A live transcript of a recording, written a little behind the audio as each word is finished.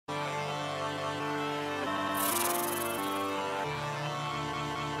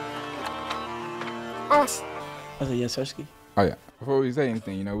I said, yes, Sirski. Oh, yeah. Before we say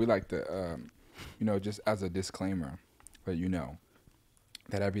anything, you know, we like to, you know, just as a disclaimer, but you know,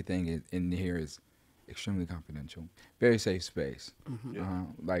 that everything in here is extremely confidential. Very safe space.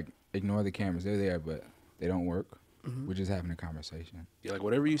 Like, ignore the cameras. They're there, but they don't work. We're just having a conversation. Yeah, like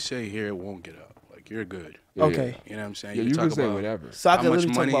whatever you say here, it won't get out. Like, you're good. Yeah, Okay. You know what I'm saying? Yeah, you can say whatever. So I how can much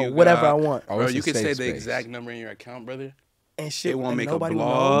literally talk money about you whatever got. I want. Oh, Bro, it's you a can safe say space. the exact number in your account, brother. And shit, It won't and make a nobody will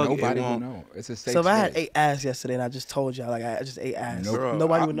know. blog. Nobody will won't- know. It's a safe So if I had space. 8 ass yesterday and I just told y'all, like, I just ate ass, Nope.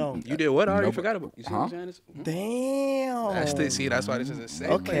 nobody would know. You did what? I already Nobody- forgot about. You see what I'm saying? Damn. That's why this is a safe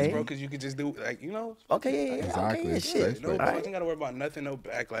Okay. place, bro. Because you could just do, like, you know. Okay, yeah. Exactly. Okay, yeah, It's shit. safe No, space. bro, you ain't got to worry about nothing, no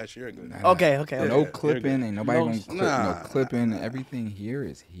backlash. You're good. Okay. No clipping. Ain't nobody No, gonna clip. nah. No clipping. Everything here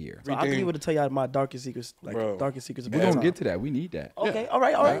is here. So I can able to tell y'all my darkest secrets, like Bro. darkest secrets. We're about gonna time. get to that. We need that. Okay, all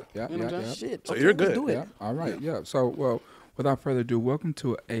right. Yeah, You know what I'm yeah. saying? Shit. So okay, you're let's good. do it. Yeah. All right. Yeah. So, well, without further ado, welcome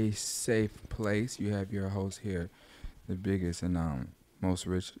to a safe place. You have your host here, the biggest and most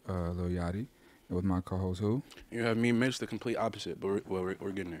rich Lil Yachty, and with my co-host who? You have me, Mitch, the complete opposite, but we're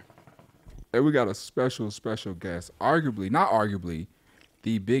getting there. And we got a special guest. Not arguably,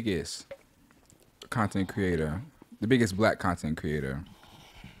 the biggest content creator, the biggest black content creator.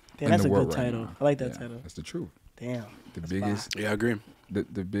 Damn, in that's the a world good right title. now. I like that Yeah, title. That's the truth. Damn. The That's biggest, Yeah, I agree.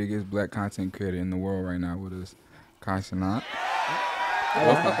 the biggest black content creator in the world right now with us, Cenat.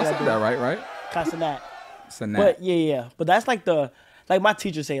 I said that right? Cenat. Cenat. But yeah. But that's like my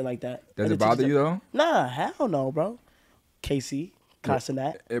teacher say it like that. Does And it the bother teacher you though? Nah, hell no, bro. Casey,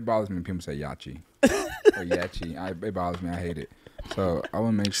 Cenat. It bothers me when people say Yachi or Yachi. It bothers me. I hate it. So I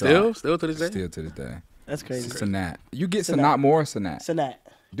want to make sure. Still to this day? Still to this day. That's crazy. Cenat. You get Cenat. Cenat more or Cenat? Cenat.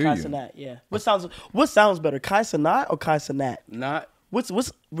 Do Kai you? Cenat, yeah. What sounds better, Kai Cenat or Kai Cenat? Not What's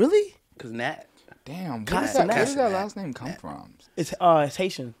really? because Nat. Damn. Kai Where does that Cenat. last name come from? It's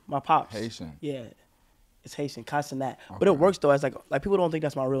Haitian. My pops. Haitian. Yeah. It's Haitian, Kai Cenat. But it works though as like people don't think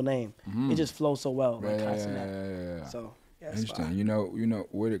that's my real name. It just flows so well, like Kai Cenat. Yeah. So yeah, it's Interesting. fine. You know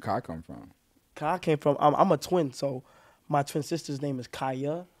where did Kai come from? Kai came from. I'm a twin, so my twin sister's name is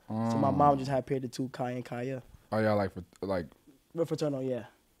Kaya. So my mom just had paired the two, Kai and Kaya. Oh yeah, We're fraternal, yeah.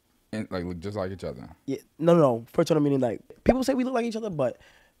 and like just like each other. Yeah, no. Fraternal meaning like people say we look like each other, but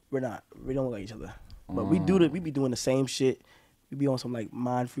we're not. We don't look like each other. But we be doing the same shit. We be on some like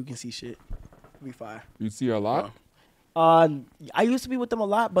mind frequency shit. We fire. You see her a lot. I used to be with them a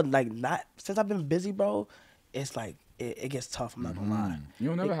lot, but like not since I've been busy, bro. It's like it gets tough. I'm not gonna lie. You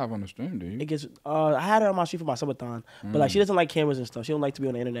don't never have on the stream, do you? It gets. I had her on my street for my summerthon, but like she doesn't like cameras and stuff. She don't like to be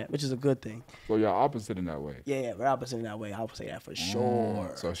on the internet, which is a good thing. So you're opposite in that way. Yeah, we're opposite in that way. I would say that for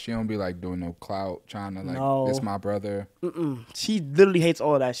sure. So she don't be like doing no clout, trying to like, No. this my brother. She literally hates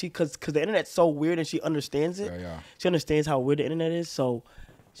all of that. Cause the internet's so weird and she understands it. Yeah. She understands how weird the internet is. So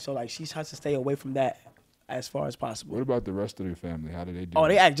like she tries to stay away from that as far as possible. What about the rest of your family? How do they do? Oh,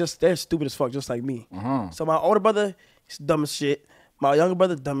 they're stupid as fuck, just like me. So my older brother, he's dumb as shit. My younger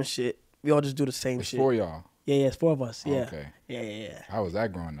brother, dumb as shit. We all just do the same It's shit. for y'all. Yeah, it's 4 of us. Yeah. Okay. Yeah. How was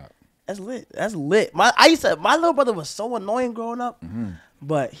that growing up? That's lit. My little brother was so annoying growing up,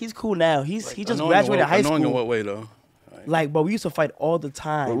 but he's cool now. He just graduated high school. Annoying in what way though? Like, but we used to fight all the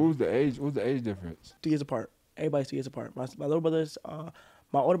time. What was the age? What was the age difference? 2 years apart. Everybody's 2 years apart. My little brother's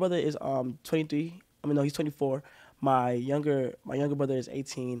my older brother is 23. I mean no, he's 24. My younger brother is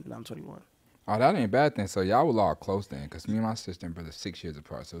 18 and I'm 21. Oh, that ain't bad then. So y'all were all close then, because me and my sister and brother 6 years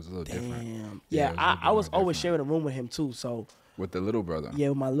apart, so it was a little different. Damn. Yeah, Yeah, it was a little I was bit always different. sharing a room with him too. So With the little brother. yeah,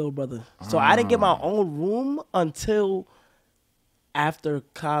 with my little brother. So I didn't get my own room until after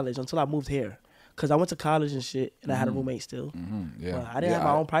college, until I moved here. Cause I went to college and shit, and I had a roommate still. Yeah. But I didn't have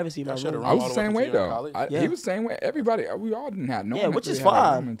my own privacy in my should've room. I was all the the way same up way until though. college? Yeah. He was the same way. Everybody, we all didn't have. No Yeah, one which is really had a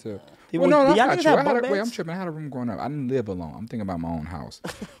fine. room until. Did Well, no, y'all that's not niggas true. have I had bunk a, wait, I'm beds? tripping. I had a room growing up. I didn't live alone. I'm thinking about my own house.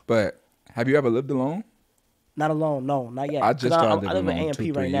 But have you ever lived alone? Not alone, no, not yet. I just 'Cause started I live living in alone AMP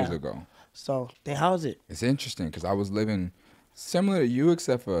 2-3 right years now. ago. So then, how is it? It's interesting because I was living similar to you,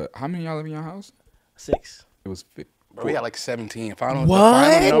 except for how many of y'all live in your house? 6. It was Bro, we had like 17. Final, What? The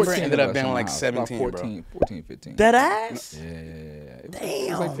final number 14 ended of up us being in my like house. 17, About bro. 14, 15. That ass? Yeah. It was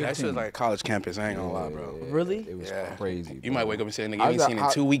Damn. like That 15. shit's like college campus. I ain't gonna lie, bro. Really? It was Yeah. crazy. You bro. might wake up and say, nigga, you How's ain't that- seen in how-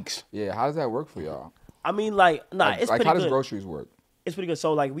 2 weeks. Yeah, how does that work for y'all? I mean, like, nah, Like, it's like pretty how does good. groceries work? It's pretty good.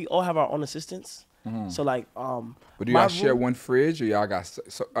 So like, we all have our own assistants. So like, But do my y'all share room- one fridge or y'all got?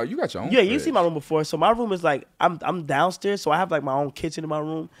 So you got your own. Yeah, fridge. you see my room before. So my room is like, I'm downstairs, so I have like my own kitchen in my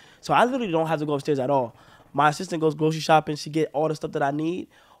room. So I literally don't have to go upstairs at all. My assistant goes grocery shopping. She get all the stuff that I need.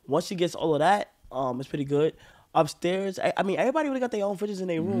 Once she gets all of that, it's pretty good. Upstairs, I mean, everybody really got their own fridges in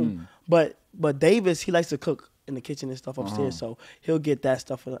their room. But Davis, he likes to cook in the kitchen and stuff upstairs, so he'll get that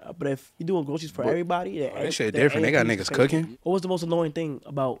stuff. But if you're doing groceries for everybody, That shit different. They got niggas cooking. What was the most annoying thing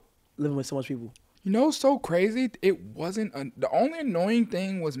about living with so much people? You know, so crazy. It wasn't the only annoying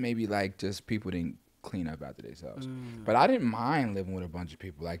thing was maybe like just people didn't clean up after themselves. But I didn't mind living with a bunch of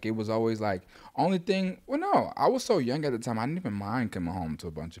people. Like it was always like only thing. Well, no, I was so young at the time. I didn't even mind coming home to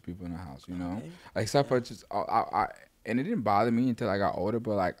a bunch of people in the house. You know, except for just I and it didn't bother me until I got older.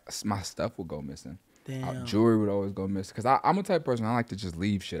 But like my stuff would go missing. Damn. Jewelry would always go missing because I'm a type of person I like to just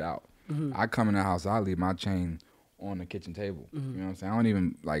leave shit out. I come in the house, I leave my chain on the kitchen table. You know what I'm saying? I don't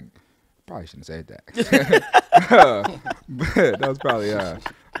even like. Probably shouldn't have said that. But that was probably a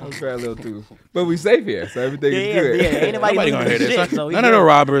little too. But we safe here, so everything is good. Yeah, ain't nobody gonna hear this. shit, so None of the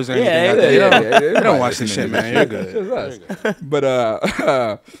robbers or anything. They They don't watch this shit, man. You're good. It's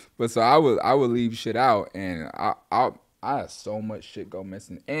us. But so I would leave shit out, and I had so much shit go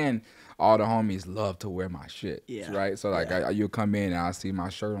missing, and all the homies love to wear my shit. Yeah. Right. So like you'll come in and I see my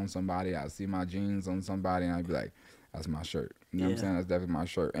shirt on somebody, I see my jeans on somebody, and I'd be like, that's my shirt. You know what I'm saying? That's definitely my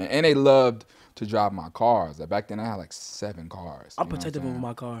shirt. And they loved to drive my cars. Like back then I had like 7 cars. I'm protective over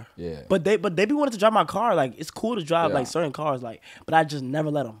my car. Yeah. But they be wanting to drive my car. Like it's cool to drive like certain cars. Like, but I just never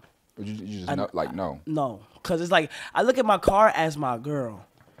let them. But you just know, like no. No, cause it's like I look at my car as my girl.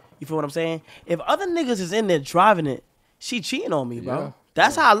 You feel what I'm saying? If other niggas is in there driving it, she cheating on me, bro. Yeah.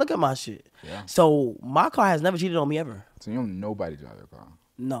 That's how I look at my shit. Yeah. So my car has never cheated on me ever. So you don't nobody drive your car.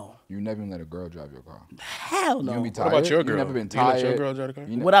 No. You never even let a girl drive your car. Hell no. You don't be What tired. about your girl? You never been Do you let tired. your girl drive the car?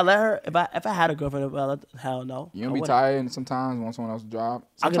 Would I let her if I had a girlfriend? Hell no. You don't I be wouldn't. tired and sometimes want someone else to drive.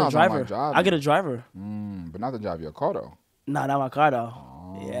 I get a Sometimes driver. like driving. I get a driver. But not to drive your car though. Nah, not my car though.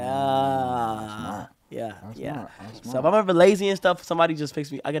 Smart. Yeah. That's Yeah. smart. That's So if I'm ever lazy and stuff, somebody just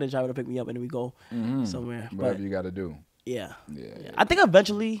picks me. I get a driver to pick me up and then we go somewhere. Whatever But you got to do. yeah. Yeah. I think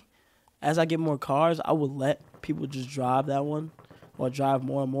eventually, as I get more cars, I would let people just drive that one or drive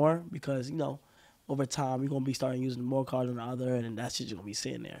more and more because, over time, you're going to be starting using more cars than the other and that shit just going to be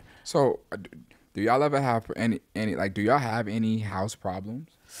sitting there. So, do y'all ever have any do y'all have any house problems?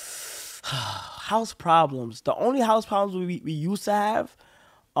 House problems. The only house problems we used to have,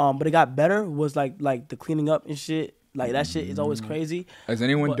 but it got better, was like the cleaning up and shit. Like that shit is always crazy. Is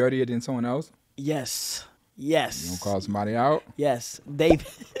anyone But- dirtier than someone else? Yes. You gonna call somebody out? Yes. David.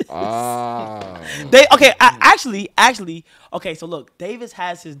 Oh. Okay, actually, okay, so look, Davis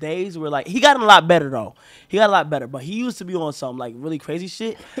has his days where, like, he got a lot better, though. He got a lot better, but he used to be on some, like, really crazy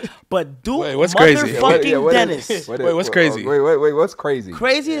shit. But dude, Wait, what's crazy? motherfucking Dennis. What's crazy? Wait, what's crazy?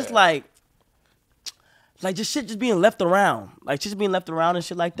 Crazy is, like, just shit just being left around. Like, shit just being left around and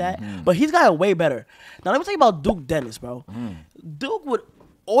shit like that. But he's gotten way better. Now, let me tell you about Duke Dennis, bro. Duke would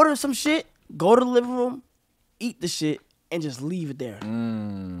order some shit, go to the living room, eat the shit, and just leave it there.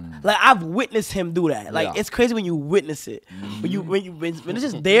 Like, I've witnessed him do that. Like, it's crazy when you witness it. When it's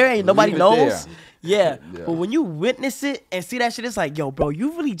just there and nobody Leave it knows. there. Yeah. Yeah. But when you witness it and see that shit, it's like, yo, bro,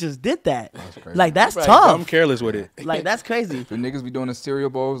 you really just did that. That's crazy. Like, that's Right, tough. I'm careless with it. Like, that's crazy. Do niggas be doing the cereal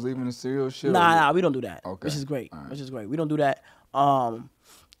bowls, leaving the cereal shit? Nah, we don't do that. Okay. Which is great. All right. Which is great. We don't do that. And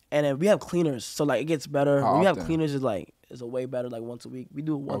then we have cleaners, so like it gets better. How When we have often? cleaners, it's a way better, like once a week. We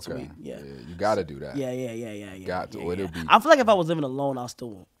do it once a week. Yeah. You gotta do that. Yeah. Got to, or it'll be- I feel like if I was living alone, I'll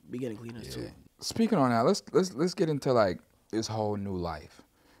still be getting cleaners too. Speaking on that, let's get into like this whole new life,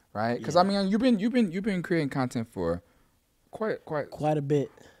 right? Because I mean, you've been creating content for Quite a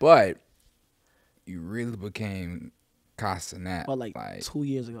bit. but you really became Cenat But like 2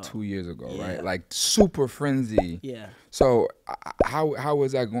 years ago. 2 years ago, Yeah. right? Like super frenzy. Yeah. So how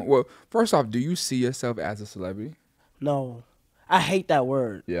was that going? Well, first off, do you see yourself as a celebrity? No. I hate that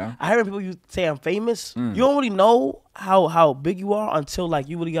word. Yeah. I heard people say I'm famous. You don't really know how big you are until like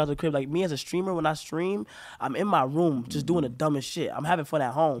you really got to the crib. Like me as a streamer, when I stream, I'm in my room just doing the dumbest shit. I'm having fun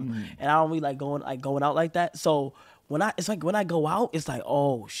at home, and I don't really like going out like that. So when I go out, it's like,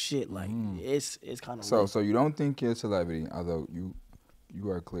 oh shit, like it's kind of. So you don't think you're a celebrity, although you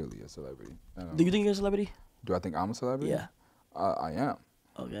are clearly a celebrity. Do you think you're a celebrity? Do I think I'm a celebrity? Yeah. I am.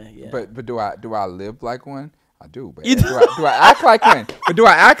 Okay. Yeah. But do I live like one? I do. But You do I act like one? But do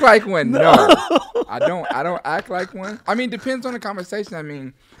I act like one? No. I don't act like one. I mean, depends on the conversation. I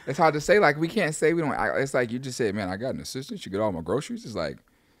mean, it's hard to say. Like, we can't say we don't act. It's like you just say, man, I got an assistant. She get all my groceries. It's like,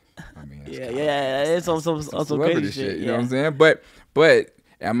 I mean, it's yeah. It's on some celebrity crazy shit. You know what I'm saying? But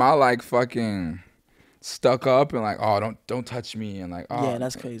am I like fucking stuck up and like, oh, don't touch me and like, oh, Yeah,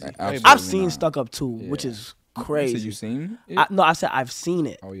 that's crazy. absolutely I've seen not. Stuck Up too, which is crazy. You said you seen it? No, I said I've seen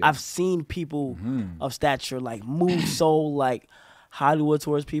it. Oh, yeah. I've seen people of stature like move so like Hollywood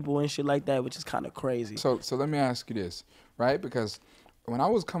towards people and shit like that, which is kind of crazy. So let me ask you this, right? Because when I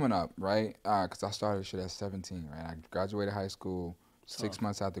was coming up, right? Because I started shit at 17, right? I graduated high school. 6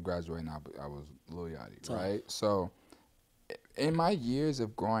 months after graduating, I was Lil Yachty, right? So in my years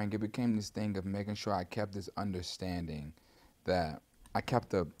of growing, it became this thing of making sure I kept this understanding that I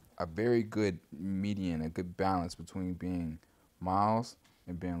kept a very good median, a good balance between being Miles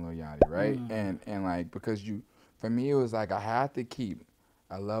and being Lil Yachty, right? And like, because for me, it was like I had to keep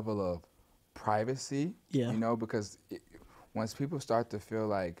a level of privacy, Yeah. you know, because once people start to feel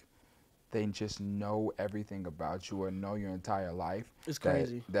like they just know everything about you or know your entire life. It's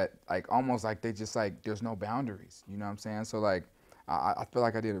crazy. That like almost like they just like there's no boundaries. You know what I'm saying? So like I feel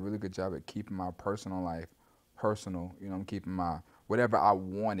like I did a really good job at keeping my personal life personal. You know, I'm keeping my whatever I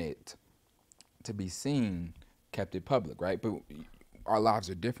wanted to be seen, kept it public, right? But our lives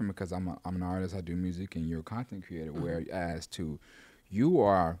are different because I'm an artist. I do music, and you're a content creator. Whereas to you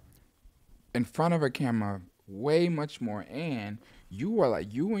are in front of a camera way much more, and you are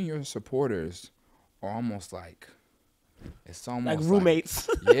like you and your supporters are almost like it's almost like roommates.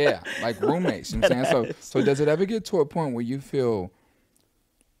 Yeah, like roommates. You know what I'm saying? So does it ever get to a point where you feel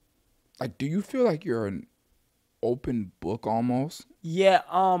like, do you feel like you're an open book almost? Yeah.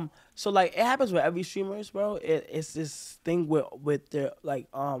 So like it happens with every streamers, bro. It's this thing with their like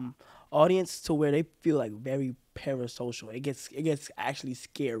audience to where they feel like very parasocial. It gets actually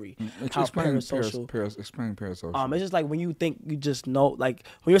scary. How parasocial. Explain parasocial. It's just like when you think you just know, like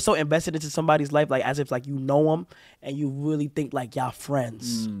when you're so invested into somebody's life, like as if like you know them and you really think like y'all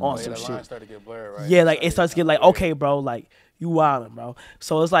friends on some The shit. lines start to get blurred, right? Yeah, like it starts to get like, okay, bro, like you wildin', bro.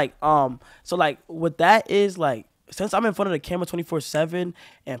 So it's like, so like what that is like, since I'm in front of the camera 24/7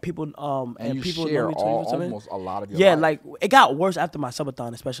 and people and you people share know me 24/7. almost a lot of your Yeah, life. like it got worse after my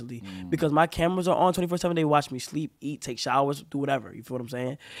subathon, especially because my cameras are on 24/7. They watch me sleep, eat, take showers, do whatever. You feel what I'm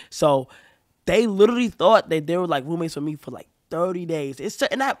saying? So they literally thought that they were like roommates with me for like 30 days. It's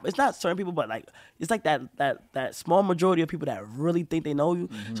not certain people, but like it's like that small majority of people that really think they know you.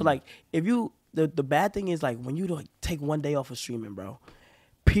 So like if you the bad thing is like when you like take one day off of streaming, bro,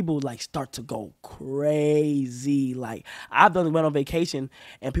 people like start to go crazy. Like I've done went on vacation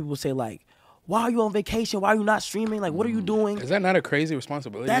and people say like, why are you on vacation? Why are you not streaming? Like what are you doing? Is that not a crazy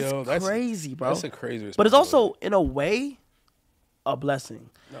responsibility? That's crazy, bro. That's a crazy responsibility. But it's also in a way a blessing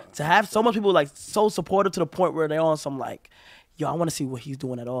to have so much people like so supportive to the point where they're on some like, yo, I want to see what he's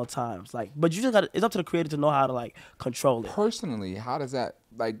doing at all times. Like, but you just got it's up to the creator to know how to like control it. Personally, how does that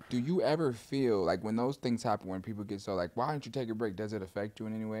like? Do you ever feel like when those things happen, when people get so like, why don't you take a break? Does it affect you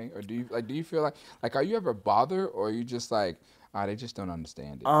in any way, or do you feel like are you ever bothered, or are you just like, they just don't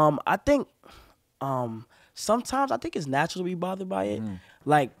understand it? I think, sometimes I think it's natural to be bothered by it.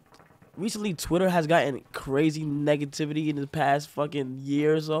 Like recently, Twitter has gotten crazy negativity in the past fucking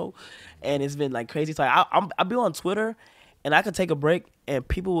year or so, and it's been like crazy. So like, I'll be on Twitter. And I could take a break, and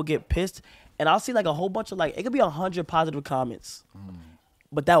people will get pissed, and I'll see like a whole bunch of like it could be 100 positive comments,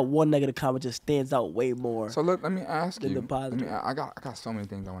 but that one negative comment just stands out way more. So look, let me ask you. The positive. I got so many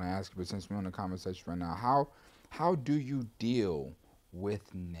things I want to ask you, but since we're on the conversation right now, how do you deal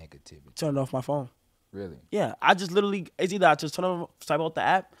with negativity? Turn it off my phone. Really? Yeah, I just literally it's either I just swipe out the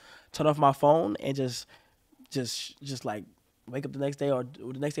app, turn off my phone, and just like wake up the next day or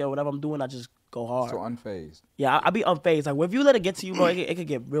whatever I'm doing, I just go hard. So unfazed. Yeah, I be unfazed. Like, if you let it get to you, bro, it could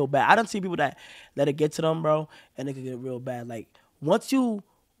get real bad. I done see people that let it get to them, bro, and it could get real bad. Like, once you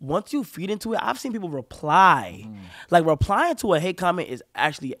feed into it, I've seen people reply. Like, replying to a hate comment is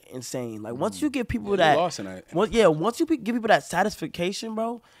actually insane. Like, once you give people that, lost in that. once you give people that satisfaction,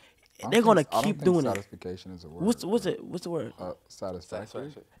 bro, they're gonna keep doing it. Satisfaction is a word. What's the word?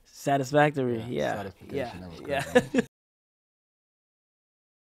 Satisfaction. Satisfactory. Yeah. Satisfaction. That was Yeah. good.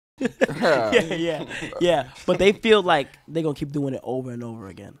 Yeah. But they feel like they're gonna keep doing it over and over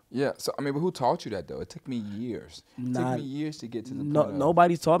again. Yeah. So I mean, but who taught you that though? It took me years. It took me years to get to the point.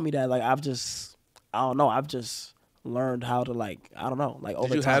 Nobody's taught me that. Like I don't know. I've just learned how to like I don't know. Like over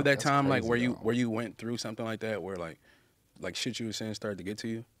Did you time. have that time like crazy, where you went through something like that where like shit you were saying started to get to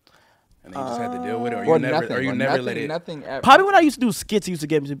you, and then you just had to deal with it, or you never let it. Nothing ever. Probably when I used to do skits, it used to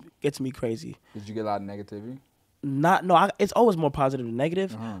get to me crazy. Did you get a lot of negativity? It's always more positive than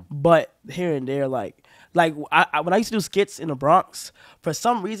negative, but here and there, like when I used to do skits in the Bronx, for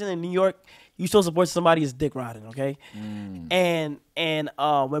some reason in New York, you still support somebody is dick riding, okay? And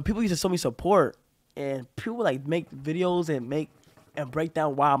when people used to show me support, and people would, like make videos and break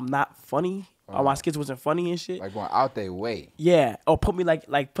down why I'm not funny, or my skits wasn't funny and shit. Like going out their way. Yeah, or put me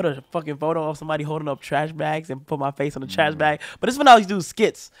like put a fucking photo of somebody holding up trash bags and put my face on the trash bag. But this is when I used to do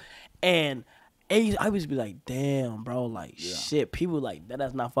skits, and And I used to be like, damn, bro, like shit. People like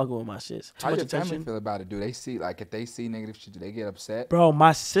that's not fucking with my shits. Too How much your family attention. feel about it? Do they see like if they see negative shit, do they get upset? Bro,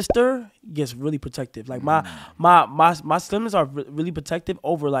 my sister gets really protective. Like my siblings are really protective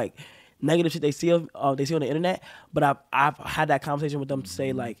over like negative shit they see on the internet. But I've had that conversation with them to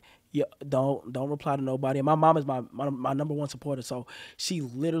say like, yeah, don't reply to nobody. And my mom is my number one supporter, so she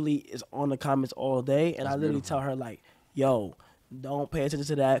literally is on the comments all day, and I literally tell her like, yo, don't pay attention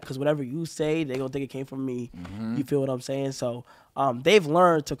to that because whatever you say, they gonna think it came from me. You feel what I'm saying? So they've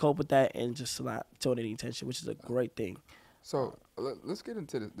learned to cope with that and just not show any attention, which is a great thing. So let's get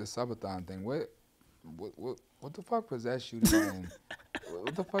into the subathon thing. What the fuck possessed you to even,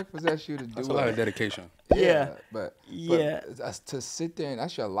 what the fuck possessed you to do? That's a lot of dedication. Yeah. But to sit there and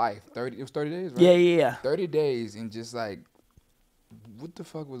that's your life. It was 30 days, right? Yeah. 30 days and just like, what the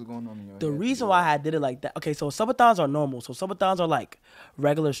fuck was going on in your head? The reason why I did it like that, okay, so subathons are normal. So subathons are like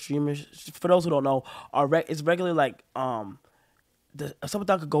regular streamers. For those who don't know, it's regular like a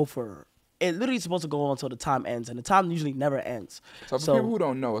subathon could go for. It literally is supposed to go on until the time ends, and the time usually never ends. So for people who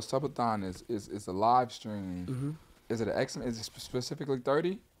don't know, a subathon is a live stream. Mm-hmm. Is it an X? Is it specifically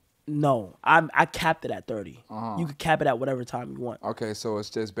 30? No, I capped it at 30. You could cap it at whatever time you want. Okay, so it's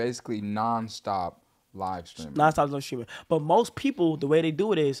just basically nonstop live streaming. Nonstop live streaming. But most people, the way they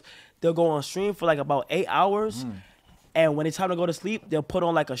do it is they'll go on stream for like about 8 hours, and when it's time to go to sleep, they'll put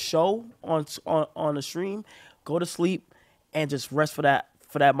on like a show on the stream, go to sleep, and just rest for that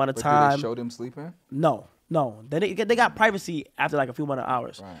amount of time. Do they show them sleeping? No. They got privacy after like a few amount of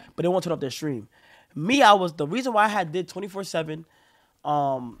hours, right. But they won't turn off their stream. Me, the reason why I did 24/7,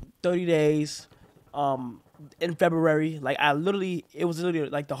 30 days, in February. Like it was literally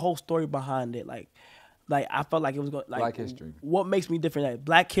like the whole story behind it. Like I felt like it was going like Black history. What makes me different? Like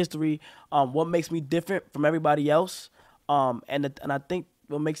Black history. What makes me different from everybody else? And I think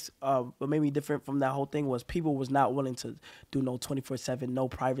what made me different from that whole thing was people was not willing to do no 24/7, no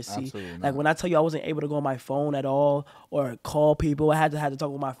privacy. Absolutely like not. when I tell you I wasn't able to go on my phone at all or call people, I had to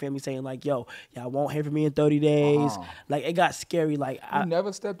talk with my family saying like, yo, y'all won't hear from me in 30 days. Like it got scary. Like You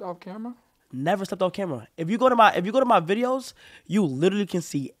never stepped off camera? Never stepped off camera. If you go to my videos, you literally can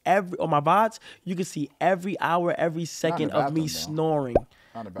see on my VODs, you can see every hour, every second of me snoring.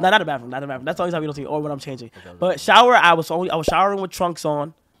 Not the bathroom. Not the bathroom. That's the only time you don't see me or when I'm changing. But shower, I was showering with trunks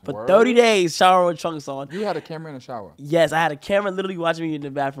on. For 30 days, showering with trunks on. You had a camera in the shower? Yes, I had a camera literally watching me in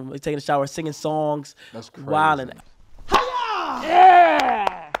the bathroom, taking a shower, singing songs. That's crazy. Wilding.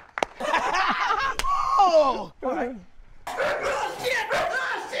 Yeah! Oh!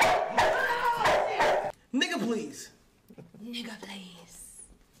 Nigga, please.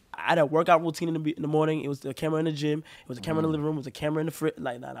 I had a workout routine in the morning. It was a camera in the gym. It was a camera in the living room. It was a camera in the fridge.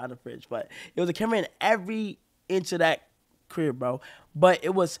 Like, not the fridge, but it was a camera in every inch of that crib, bro. But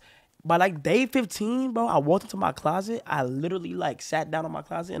it was, by like day 15, bro, I walked into my closet. I literally like sat down in my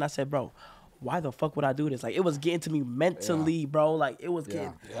closet and I said, bro, why the fuck would I do this? Like, it was getting to me mentally, bro. Like, it was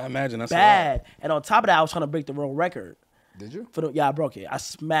getting I imagine that's bad. And on top of that, I was trying to break the world record. Did you? Yeah, I broke it. I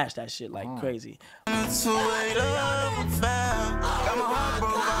smashed that shit like crazy.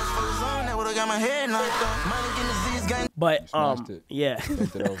 But yeah.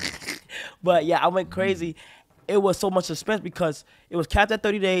 But yeah, I went crazy. It was so much suspense because it was capped at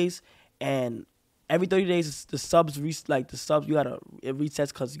 30 days, and every 30 days the subs you gotta it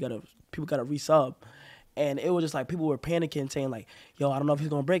resets because people gotta resub. And it was just like people were panicking, saying like, "Yo, I don't know if he's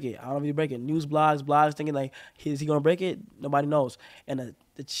gonna break it. I don't know if he's break it." News blogs thinking like, "Is he gonna break it?" Nobody knows. And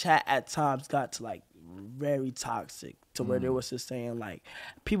the chat at times got to like very toxic to where they was just saying like,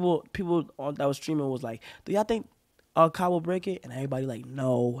 people that was streaming was like, "Do y'all think Kai will break it?" And everybody like,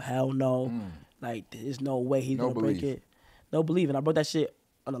 "No, hell no. Like there's no way he's gonna break it. No belief." And I broke that shit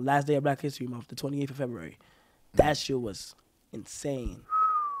on the last day of Black History Month, the 28th of February. That shit was insane.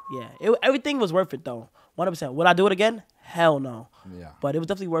 Yeah, everything was worth it though. 100%. Would I do it again? Hell no. Yeah. But it was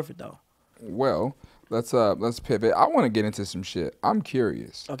definitely worth it though. Well, let's pivot. I want to get into some shit. I'm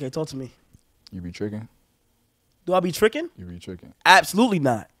curious. Okay, talk to me. You be tricking? Do I be tricking? You be tricking? Absolutely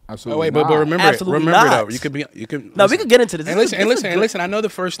not. Absolutely. But remember not. Though, you could. No, we could get into this. And listen. I know the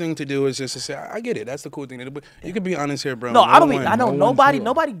first thing to do is just to say, I get it. That's the cool thing to do. But you can be honest here, bro. No, I know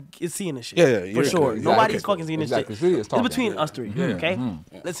nobody is seeing this shit. Yeah, for sure. Exactly. Nobody's fucking seeing this shit. It's between us three. Okay,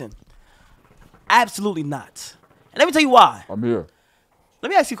 listen. Absolutely not. And let me tell you why. I'm here. Let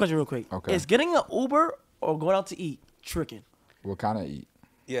me ask you a question real quick. Okay. Is getting an Uber or going out to eat tricking? What kind of eat?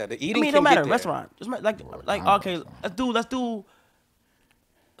 Yeah, the I eating. mean, it don't matter. Restaurant. Just like okay. Let's do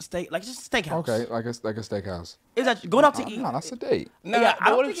steak. Like just steakhouse. Okay, like a steakhouse. Is that going out to eat? No, that's a date. Nah, Yeah, I but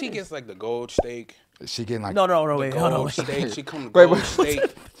don't what if think she it gets like the gold steak She getting like No, wait, hold on. Gold Wait. steak. She come to Wait, gold what? steak.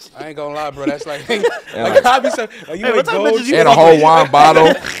 I ain't gonna lie, bro. That's like I be so. You Hey, what ain't type of gold bitches you and a fuck whole with? wine bottle,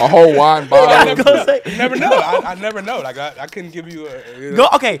 a whole wine bottle. Gold steak. You never know. I never know. Like I couldn't give you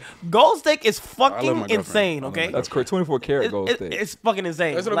a. Okay, gold steak is I love fucking my girlfriend. insane. I love Okay, my That's correct. 24 karat gold It- steak. it's fucking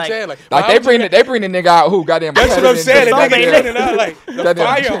insane. That's what I'm saying. Like Like they bring the nigga out who goddamn. That's what I'm saying. Some They be ain't cleaning out like the Goddamn.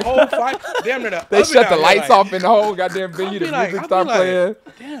 fire, whole fire. Damn near the They oven shut out the here, lights like, off in the whole goddamn venue. The like- music I be start like- playing.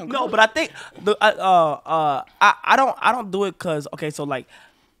 Damn. No, but I think I don't do it because so like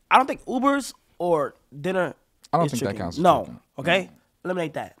I don't think Ubers or dinner. I don't is think that tricking. counts as No, tricking. okay,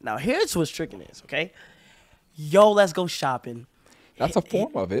 eliminate that. Now here's what tricking is. Okay, yo, let's go shopping. That's a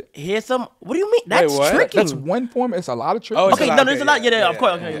form of it. Here's some. What do you mean? That's what? tricking. That's one form. It's a lot of tricking. Oh, it's Okay, a lot, no, there's a lot. yeah, Yeah, of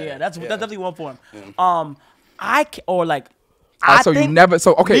course. yeah, Okay, yeah, that's yeah. definitely one form. Yeah. Or like, Ah, I so you think never.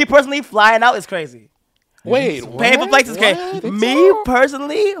 So okay. me personally flying out is crazy. Wait, Paying for what? flights is crazy. What? Think Me so?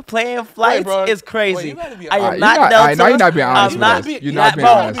 personally playing flights bro. is Wait, crazy. you gotta be I honest. am not You're not- Delta. I know you're not being honest I'm with not us. be- You're not being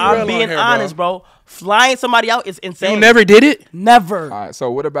bro, honest with I'm us. being Real on here, honest, bro. Flying somebody out is insane. You never did it? Never. All right.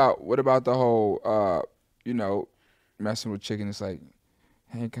 So what about the whole messing with chicken? It's like,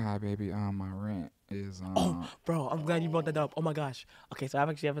 hey, God, baby, my rent is Bro, I'm glad you brought that up. Oh my gosh. Okay, so I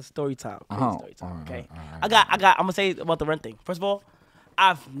actually have a story time. Crazy Uh-huh. story time. All Okay. right. I'm gonna say about the rent thing. First of all,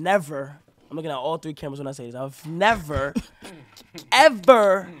 I've never. I'm looking at all three cameras when I say this. I've never,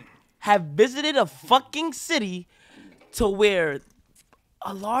 ever have visited a fucking city to where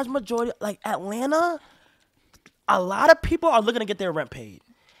a large majority, like Atlanta, a lot of people are looking to get their rent paid.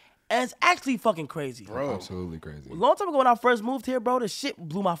 And it's actually fucking crazy. Bro. absolutely crazy. A long time ago when I first moved here, bro, the shit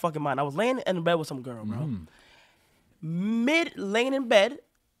blew my fucking mind. I was laying in bed with some girl, bro. Laying in bed,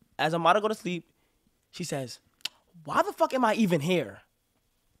 as I'm about to go to sleep, she says, why the fuck am I even here?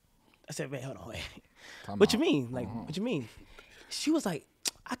 I said, wait, hold on, wait. What you mean? Like, what you mean? She was like,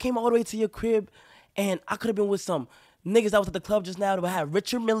 I came all the way to your crib, and I could have been with some niggas that was at the club just now that had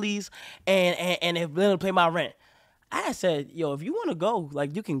Richard Millies, and they didn't pay my rent. I said, yo, if you want to go,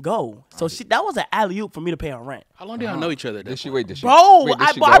 like, you can go. So that was an alley-oop for me to pay her rent. How long did y'all know each other? at that Did she point? wait? Did she? Bro, wait,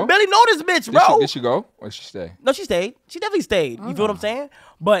 did she I go? barely know this bitch, bro. Did she go or did she stay? No, she stayed. She definitely stayed. You feel what I'm saying?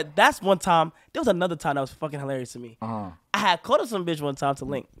 But that's one time. There was another time that was fucking hilarious to me. I had called up some bitch one time to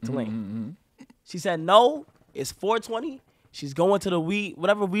link. She said no. It's 420. She's going to the weed,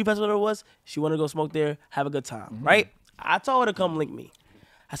 whatever weed festival it was. She wanted to go smoke there, have a good time, right? I told her to come link me.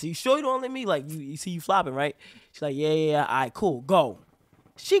 I said, you sure you don't link me? Like, you see you flopping, right? She's like, yeah. All right, cool, go.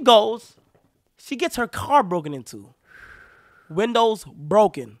 She goes. She gets her car broken into. Windows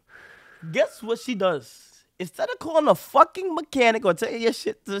broken. Guess what she does? Instead of calling a fucking mechanic or taking your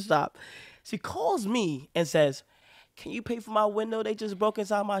shit to the shop, she calls me and says, can you pay for my window? They just broke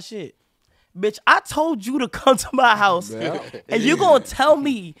inside my shit. Bitch, I told you to come to my house and you gonna tell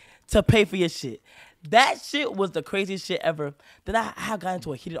me to pay for your shit. That shit was the craziest shit ever. Then I got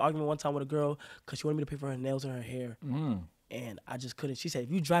into a heated argument one time with a girl because she wanted me to pay for her nails and her hair. And I just couldn't. She said,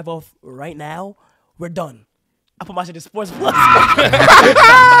 if you drive off right now, we're done. I put my shit in Sports Plus.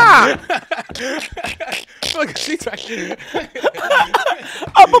 Look, she's like,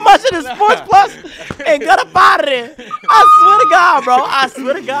 I put my shit in Sports Plus and got up out of there. I swear to God, bro. I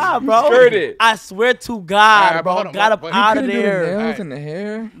swear to God, bro. Skirt it. I swear to God, Alright, but bro. hold on, Got up but- out of You couldn't do the there. nails and the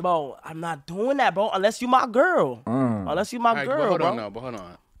hair. Bro, I'm not doing that, bro. Unless you my girl. Unless you my all right, girl, but hold bro. on, no, but hold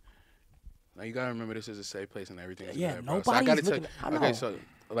on. Now you gotta remember this is a safe place and everything. Like Yeah, that, bro. So nobody's I gotta looking- I know. Okay, so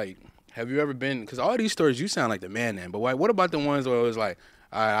like, have you ever been? Because all these stories, you sound like the man, but what about the ones where it was like,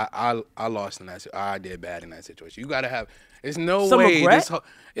 I lost in that. I did bad in that situation. You gotta have. There's no Some way. regret? This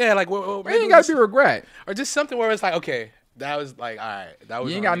yeah, like It ain't gotta be regret. or just something where it's like, okay, that was like, all right, that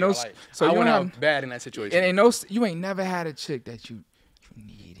was. You ain't on got me. no I, s- like, so I you went don't out have- bad in that situation. It ain't no. You ain't never had a chick that you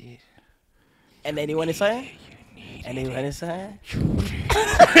needed. And then you want to say? And then you want to say?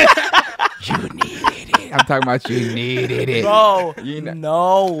 You needed it. I'm talking about you needed it. Bro, You ain't-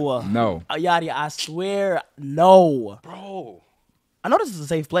 no. No. Yadi, I swear, no. bro. I know this is a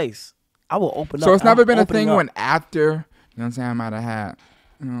safe place. I will open up. So it's never I'm been a opening thing up. when after, you know what I'm saying, I might have had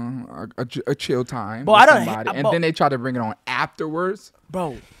a chill time But with I don't- somebody, and but- then they try to bring it on afterwards.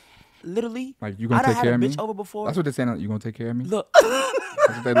 Bro, literally, Like, you I gonna done take had care a of me? bitch over before. That's what they're saying. You gonna take care of me? Look,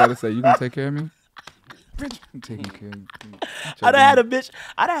 That's what they let us say. You gonna take care of me? I'm taking care of you. I done had a bitch.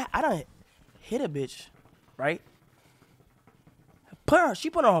 I done hit a bitch, right? She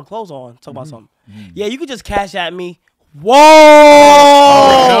put on her clothes on. Talk about something. Yeah, you could just cash at me.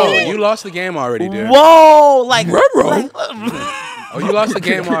 Whoa! No, you lost the game already, dude. Whoa! Like, Oh, you lost the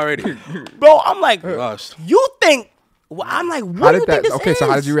game already. bro, I'm like, You lost. you think? Well, I'm like, what How do you did think that? this Okay, is? so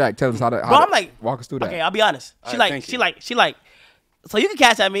how did you react? Tell us how to. Bro, I'm like, walk us through that. Okay, I'll be honest. All right, thank you. She like. So you can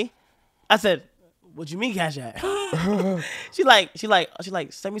cash at me. I said, what you mean cash app? she like,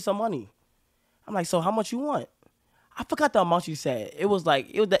 send me some money. I'm like, so how much you want? I forgot the amount she said. It was like,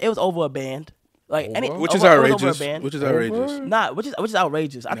 it was over a band. Like Which is over outrageous. a band. Which is outrageous. Nah, which is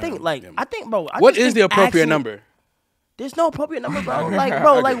outrageous. I think, bro. What is the appropriate number? There's no appropriate number, bro. Like,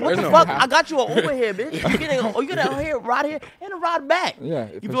 bro, like, what the fuck? I got you an Uber here, bitch. You get out here, ride here, and a ride back. Yeah,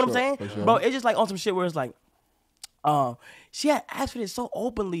 you feel what I'm saying, bro? It's just like on some shit where it's like, she had asked for this so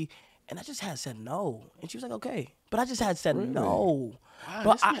openly, and I just had said no, and she was like, okay, but I just had said no,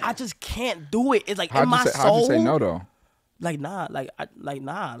 but I just can't do it. It's like in my soul. How'd you say no though? Like nah,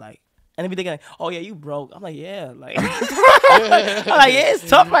 and they be thinking, like, oh yeah, you broke. I'm like, yeah, like, I'm like, yeah, it's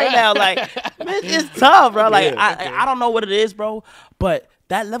tough right now. Like, bitch, it's tough, bro. Like, I don't know what it is, bro, but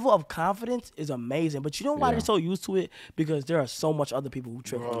that level of confidence is amazing. But you know why they're so used to it? Because there are so much other people who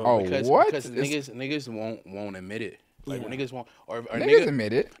trick. Because niggas won't admit it. Like when niggas won't or niggas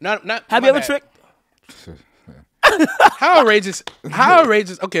admit it. Not. Have you ever tricked? How outrageous?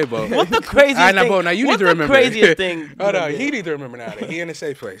 Okay, Bo. What the craziest thing? Now, Bo, now you need to remember. Craziest thing? Oh no, he need to remember now that he in a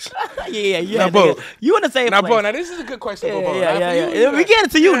safe place. Yeah. Now, Bo, you in a safe place. Now, Bo, now this is a good question, Bo. Yeah. We get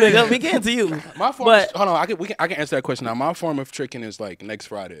it to you, nigga. We get it to you. My form. Hold on, I can answer that question now. My form of tricking is like next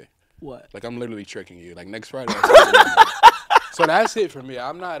Friday. What? Like I'm literally tricking you. Like next Friday. So that's it for me.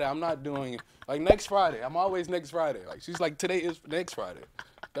 I'm not doing like next Friday. I'm always next Friday. Like she's like today is next Friday.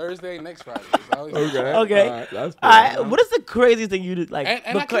 Thursday, next Friday. Okay. That's all right. What is the craziest thing you did? Like,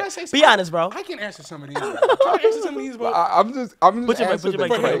 can I say something? Be honest, bro. I can answer some of these. Bro. Can I answer some of these, bro? I'm just answering the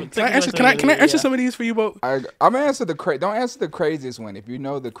crazy. Can I answer some of these for you, Bo? I'm gonna answer the Don't answer the craziest one. If you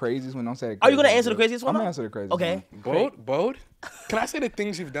know the craziest one, don't say. Are you gonna answer the craziest one? I'm gonna answer the craziest one. Okay. Bold. Can I say the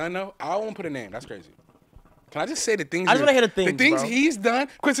things you've done though? I won't put a name. That's crazy. Can I just say the things? I just want to hear the things. The things bro. he's done.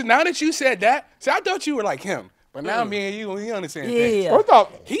 Because now that you said that, see, I thought you were like him. But now me and you, we understand things. Yeah.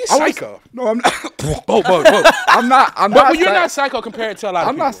 He's psycho. No, I'm not. Bo. I'm not. But you're not psycho compared to a lot of people.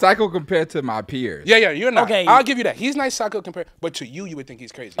 I'm not psycho compared to my peers. Yeah, you're not. Okay. I'll give you that. He's not psycho compared, but to you would think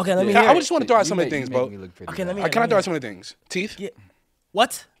he's crazy. Okay, let me hear I it. just want to throw out some of the things, Bo. Okay, let me. Can I throw out some of the things? Teeth. Yeah.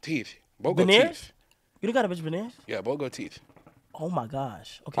 What? Teeth. Bo go Veneers? teeth. You don't got a bitch veneers? Yeah, Bo go teeth. Oh my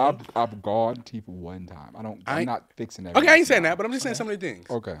gosh. Okay. I've gone teeth one time. I'm not fixing that. Okay, I ain't saying that, but I'm just saying some of the things.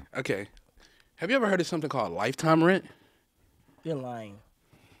 Okay. Have you ever heard of something called lifetime rent? You're lying.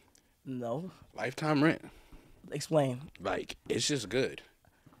 No. Lifetime rent. Explain. Like, it's just good.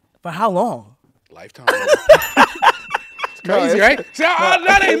 For how long? Lifetime rent. It's crazy, right? See,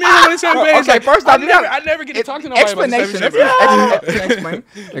 that ain't me on the same page. Okay, first off, I never get to talk to nobody about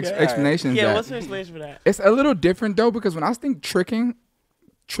this. Explanation. Yeah, what's the explanation for that? It's a little different though, because when I think tricking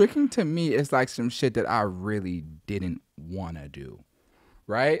to me is like some shit that I really didn't want to do.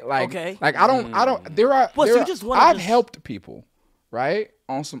 Right? Like, okay. Like I don't. I've helped people, right,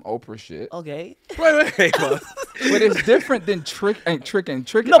 on some Oprah shit. Okay. Wait. But it's different than tricking.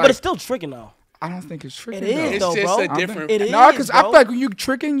 No, but it's still tricking though. I don't think it's tricking. It is, though. It's just a different. It is. No, because I feel like when you're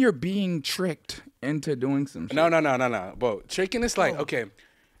tricking, you're being tricked into doing some shit. No. Bro, tricking is like, okay,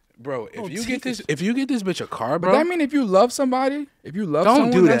 bro, if you get this bitch a car, bro. But that mean if you love somebody,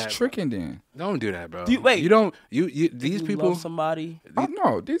 don't do that, that's tricking then. Don't do that, bro. These people love somebody. Oh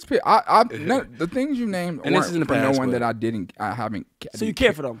no, these people. The things you named and weren't this is in the for past, no one that I haven't. So you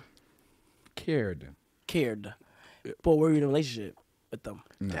care for them? Cared. But were you in a relationship with them?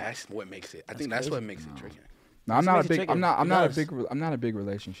 No. That's what makes it. I think that's what makes it tricky. No, I'm not a big. I'm not a big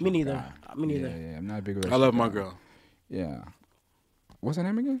relationship. Me neither. Guy. Me neither. Yeah, I'm not a big relationship. I love my guy. girl. Yeah. What's her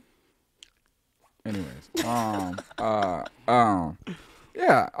name again? Anyways, yeah.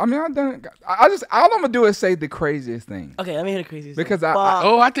 I mean, I've done. All I'm gonna do is say the craziest thing. Okay, let me hear the craziest. Because thing.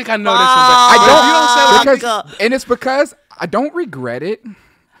 I think I know this. I don't. And it's because I don't regret it.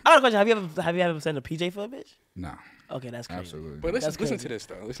 I got a question. Have you ever sent a PJ for a bitch? No. Okay, that's crazy. Absolutely. But listen to this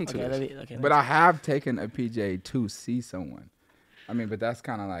though. Listen to this. But I have taken a PJ to see someone. I mean, but that's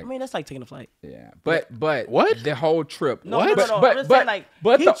kind of like. I mean, that's like taking a flight. Yeah, but what? The whole trip. No, what? no. I'm just saying, like,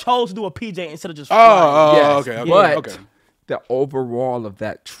 he chose to do a PJ instead of just. Yes, okay. But okay. the overall of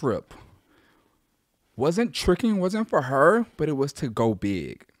that trip wasn't for her, but it was to go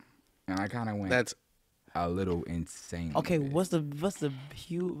big, and I kind of went. That's a little insane. Okay, what's the biggest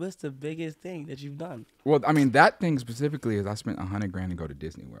thing that you've done? Well, I mean, that thing specifically is I spent $100,000 to go to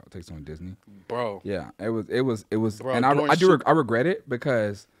Disney World. Take someone to Disney, bro. Yeah, it was, bro, and I regret it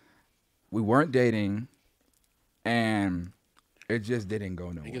because we weren't dating, and it just didn't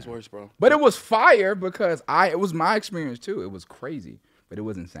go nowhere. It gets worse, bro. But it was fire because it was my experience too. It was crazy, but it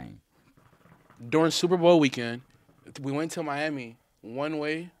was insane. During Super Bowl weekend, we went to Miami one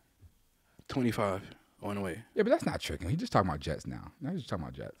way, 25. On the way. Yeah, but that's not tricking. He's just talking about jets now. Now he's just talking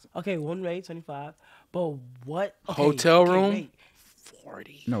about jets. Okay, one way, 25. But what? Okay, Hotel room? wait.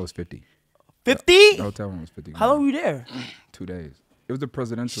 40. No, it was 50. 50? The hotel room was 50. How long were you there? 2 days. It was the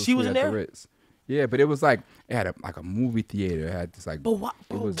presidential She suite wasn't at the there? Ritz. Yeah, but it was like it had a movie theater. It had this like. But what?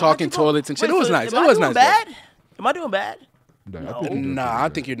 It was Talking toilets and shit. It was nice. It was nice. Bad? Am I doing bad? No. Nah, I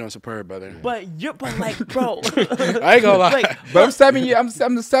think you're doing superb, brother. But like, bro. I ain't gonna lie. Like, But I'm 7 year. I'm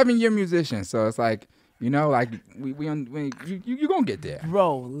the 7-year musician, so it's like like you gonna get there.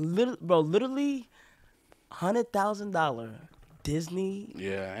 literally, $100,000 Disney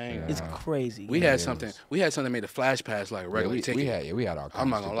Yeah, I ain't. is crazy. We had something. We had something made a flash pass like a regular ticket. We had our.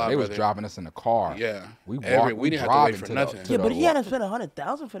 I'm not gonna lie, They was brother. driving us in the car. Yeah. we We didn't have to wait for nothing. Yeah, but he had to spend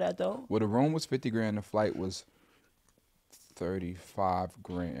 $100,000 for that though. Well, the room was 50 grand. The flight was 35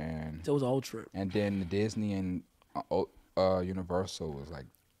 grand. So it was a whole trip. And then the Disney and Universal was like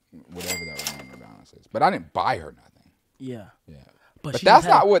whatever that remaining balance is. But I didn't buy her nothing. Yeah. Yeah. But But she that's just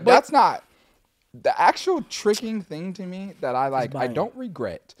had- not what. but- That's not the actual tricking thing to me that I like. I buying. don't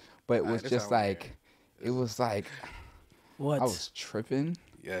regret. But it was that's just not what like it was like What? I was tripping.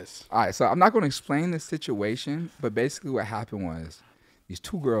 Yes. All right, so I'm not going to explain the situation, but basically what happened was these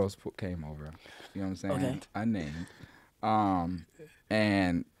 2 girls came over. You know what I'm saying? Okay. Unnamed.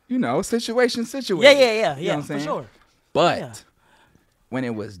 And situation. Yeah, You know what I'm for saying? sure. But Yeah. when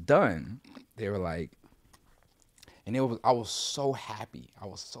it was done, they were like, and I was so happy. I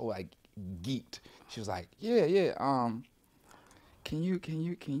was so like geeked. She was like, yeah. Can you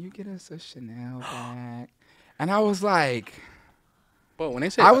get us a Chanel bag? And I was like, But when they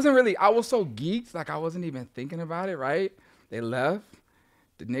say I was so geeked, like I wasn't even thinking about it, right? They left.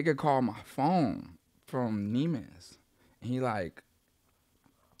 The nigga called my phone from Neiman's. And he like,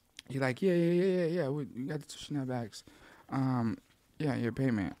 yeah, we got the 2 Chanel bags. Yeah, your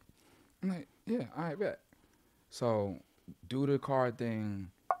payment. I'm like, yeah, all right, bet. So, do the card thing.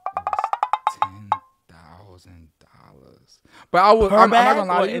 It was $10,000. But I'm Per not bag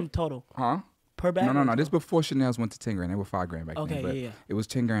gonna lie or to you. in total? Huh? Per bag? No. or This total? before Chanel's went to 10 grand. They were 5 grand back Okay, then. But yeah. it was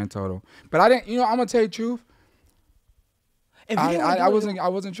 10 grand total. But I didn't. I'm gonna tell you the truth. If you didn't I do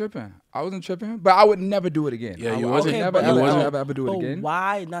it- wasn't tripping. But I would never do it again. Yeah, I you would wasn't. never, but ever, you ever, wasn't. ever do it But again.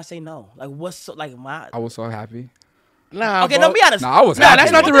 why not say no? Like, what's so, like my? I was so happy. Nah. Okay, bro. no, be honest. Nah, I was Nah, happy.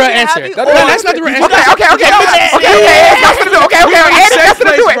 that's not the Was real you answer. happy No, or- that's not the real answer. Okay. It's got something to do. Okay. It's got something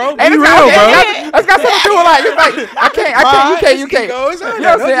to do with it. Be real, bro. It's got something to do with like. It's like I can't. You can't. Go, it's You all know what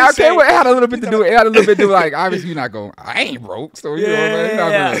I'm right. saying? I'm just Okay, well, it had a little bit to you do. It had a little bit to do. Like, obviously, you're not going. I ain't broke, so you know what I'm saying. You're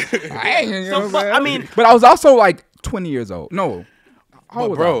not gonna- I ain't. You know what I'm but, saying? I mean- but I was also like 20 years old. No. How But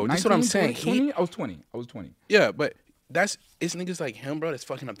old bro, was I? this is what I'm 19, saying. 20? I was 20. Yeah, but it's niggas like him, bro, that's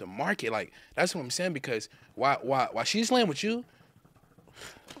fucking up the market. Like, that's what I'm saying, because why she's laying with you?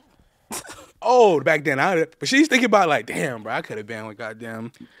 Old back then, but she's thinking about like, damn, bro, I could have been with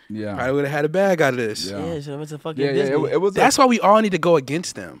goddamn. Yeah. Probably would have had a bag out of this. Yeah. Yeah, so it's a fucking Yeah. Disney. It was. That's why we all need to go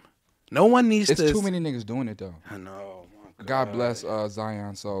against them. No one needs It's to. too many niggas doing it though. I know. my God bless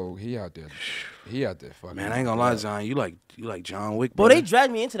Zion. So he out there. Fucking. Man, I ain't gonna lie, Zion. You like John Wick, Bro, brother. they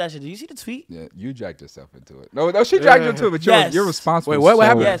dragged me into that shit. Did you see the tweet? Yeah, you dragged yourself into it. No, she dragged you into it, but Yes. your response Wait, was what so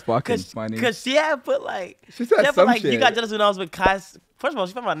happened? Yes, fucking funny. Because she had put like She said had put, some like, You shit. got jealous when I was with Kai. First of all,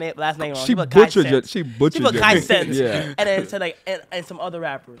 she put my last name wrong. She put Kai butchered Sense. She butchered She put your Kai name. Sense. Yeah. And then said like and some other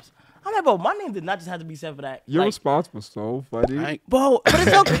rappers. I'm like, bro, my name did not just have to be said for that. Your Like, response was so funny. I ain't- bro, but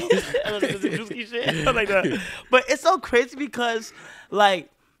it's so crazy. Shit. Like that. But it's so crazy because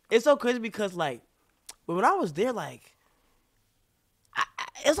like when I was there, like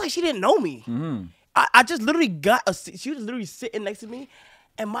it's like she didn't know me. Mm-hmm. I just literally got a seat. She was literally sitting next to me,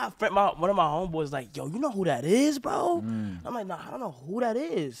 and my friend, one of my homeboys, like, yo, you know who that is, bro? I'm like, nah, I don't know who that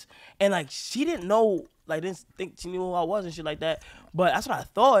is. And like, she didn't know, like, didn't think she knew who I was and shit like that. But that's what I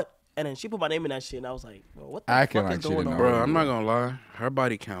thought. And then she put my name in that shit, and I was like, bro, what the Acting fuck like is she going didn't on? know. Bro, I'm not gonna lie. Her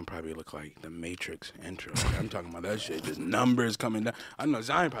body count probably look like the Matrix intro. Like, I'm talking about that shit. Just numbers coming down. I know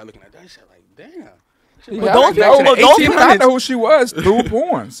Zion probably looking at that shit like, damn. Yeah, those I know, people- but those she people- did not know who she was through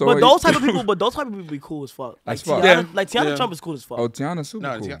porn. So But those type of people be cool as fuck. Like As fuck. Tiana, Yeah. like Tiana Yeah. Trump is cool as fuck. Oh, Tiana's super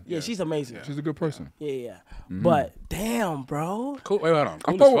No, cool. Tiana- yeah, she's amazing. She's a good person. Yeah. But damn, bro. Cool. Wait, hold on.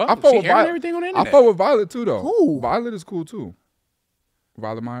 I Cool fuck as with- fuck. I fuck She with airing Violet. everything on the I internet. fuck with Violet too, though. Who? Violet is cool too.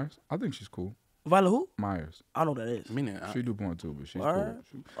 Violet Myers. I think she's cool. Violet who? Myers. I don't know who that is. I mean, She do porn too, but she's Alright.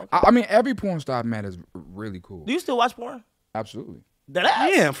 cool. I mean, every porn star I've met is really cool. Do you still watch porn? Absolutely. That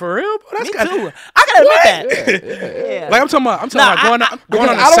ass? yeah, for real? Bro, that's Me got too. I gotta admit that. Yeah. Like I'm talking about Nah, going because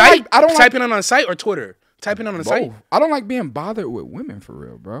on a I don't site, like- I don't like- typing on a site or Twitter, typing on a site. Both. I don't like being bothered with women for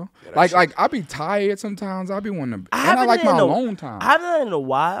real, bro. Like I be tired sometimes. I be wanting to, and I haven't like done my it in a- alone time. I haven't done it in a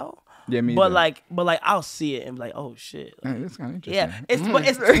while, Yeah, me But either. like I'll see it and be like, oh shit. Like, Man, that's kind of interesting. yeah, but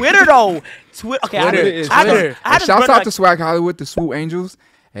it's Twitter though. Okay, Twitter I is had this- Twitter. I had this Shouts brother, out to Swag Hollywood, the Swoop Angels.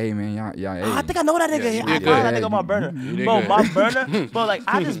 Hey man, y'all. Hey. I think I know that nigga. you I did found that good. nigga on my burner. did Bro, good. my burner. Bro, like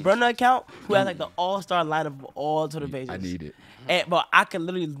I have this burner account who has like the all-star lineup of all Twitter pages. I need it. And but I can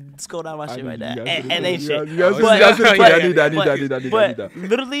literally scroll down my shit right now, You and ain't shit. You guys But- I need that. But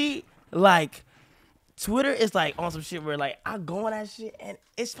literally, like, Twitter is like on some shit where like I go on that shit, and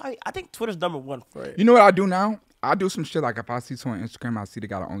it's probably I think Twitter's #1 for it. You know what I do now? I do some shit like if I see someone on Instagram, I see they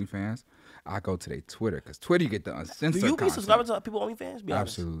got an OnlyFans. I go to their Twitter because Twitter you get the uncensored Do you be content. subscribing to people OnlyFans? Be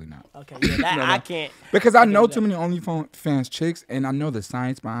honest. Absolutely not. Okay, yeah, that I can't. Because I can't know do too that. many OnlyFans chicks, and I know the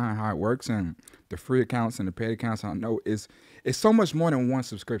science behind how it works, and the free accounts and the paid accounts. I know it's so much more than one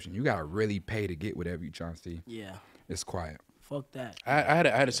subscription. You gotta really pay to get whatever you trying to see. Yeah, It's quiet. fuck that. I had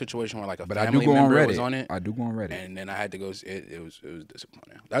a situation where like a But I do family go on member Reddit. was on it, I do go on Reddit. and then I had to go. It was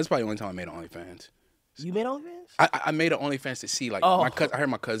disappointing. That's probably the only time I made an OnlyFans. You made OnlyFans? I made an OnlyFans to see like Oh. my cousin. I heard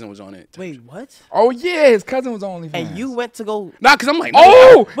my cousin was on it. Wait, what? Oh yeah, his cousin was on OnlyFans. And you went to go? Nah, cause I'm like,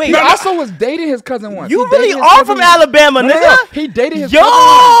 Oh, Wait, he no, also was dating his cousin once. You He really dated his are cousin from once. Alabama, No, no, nigga. no. He dated his Yo!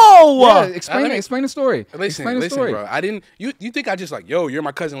 cousin once. Yeah, explain let me- explain the story. Listen, explain the story. bro. I didn't. You think I just like, yo, you're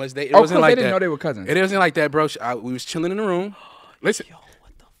my cousin. Let's date. It Of wasn't course, like they didn't that. know they were cousins. It wasn't like that, bro. We was chilling in the room. Listen, Yo,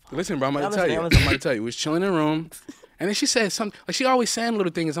 what the fuck? listen, bro. I'm about to I'm tell you. listening, I'm about to tell you. We was chilling in the room, and then she said something. Like she always saying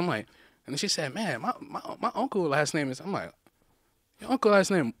little things. I'm like, and then she said, man, my uncle last name is. I'm like, your uncle last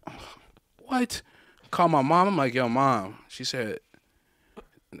name, what? Call my mom. I'm like, yo, mom. She said,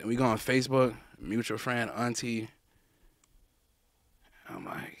 and then we go on Facebook, mutual friend, auntie. I'm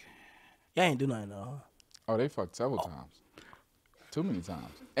like, Y'all ain't do nothing though. Oh, they fucked several times. Too many times.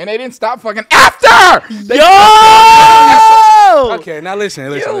 And they didn't stop fucking after! Yo! okay, now listen.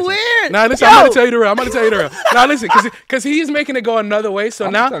 You're listen. weird. Now listen, Yo. I'm gonna tell you the real. Now listen, cause he is making it go another way. So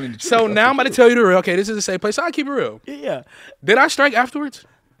I'm now, telling you the truth. so now I'm about to tell you the real. Okay, this is a safe place. So I keep it real. Yeah. Did I strike afterwards?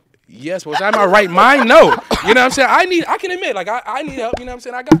 Yes, but was I in my right mind? No. You know what I'm saying? I can admit, like, I need help. You know what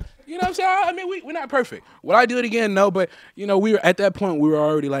I'm saying? You know what I'm saying? I mean, we're not perfect. Will I do it again? No, but, you know, we were at that point, we were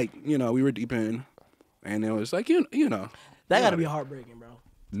already, like, you know, we were deep in. And it was like, you know. That gotta be heartbreaking, bro.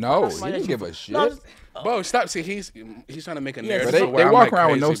 No, That's he why didn't that give shit- a shit. No, just- Bro, stop. See, he's trying to make a Yeah, narrative. But they where I'm, walk like,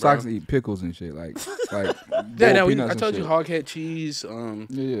 around with no crazy, socks bro. and eat pickles and shit. Like Yeah, boiled no, peanuts I and told you shit. hog head cheese,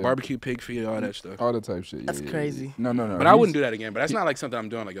 Yeah. barbecue pig feet, all that stuff. All the type shit. That's crazy. No. But I wouldn't do that again. But that's not like something I'm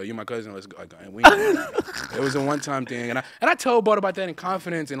doing. Like, yo, you my cousin. Let's go. Like, and we ain't doing that. It was a one-time thing, and I told Bart about that in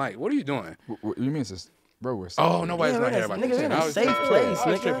confidence. And like, what are you doing? What you mean, sis? Bro, we're Oh, nobody's Yeah, not we're here in a- about nigga, we're in a I was safe tripping. place, I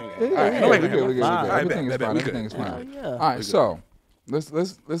was nigga. tripping. Yeah, All right, yeah, no, wait, we wait, good, wait. we good. All right, Everything is bet, fine. we good. Everything is fine. Oh, yeah. All right, so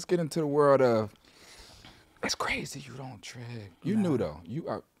let's get into the world of. It's crazy you don't trick. You knew though. You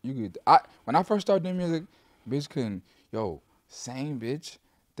good. When I first started doing music, bitch couldn't. Yo, same bitch.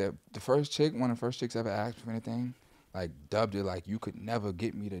 The first chick, one of the first chicks ever asked for anything, like dubbed it like you could never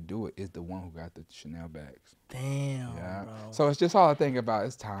get me to do it. Is the one who got the Chanel bags. Damn, Yeah. bro. So it's just all I think about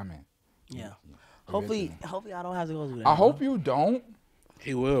is timing. Yeah. Hopefully I don't have to go through that. I hope bro. you don't.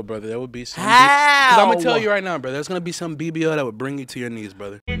 He will, brother. There would be some. How? Because I'm gonna tell you right now, brother. There's gonna be some BBL that would bring you to your knees,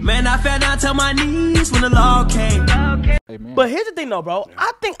 brother. Man, I fell down to my knees when the law came. Amen. But here's the thing, though, bro.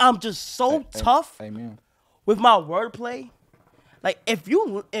 I think I'm just so tough Amen. with my wordplay. Like if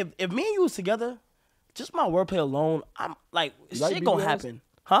me and you was together, just my wordplay alone, I'm like like shit gonna BBLs? happen,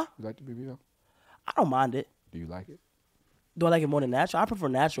 huh? You like the BBL? I don't mind it. Do you like it? Do I like it more than natural? I prefer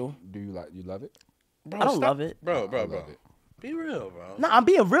natural. Do you love it? Bro, I don't stop. love it. Bro. love it. Be real, bro. Nah, I'm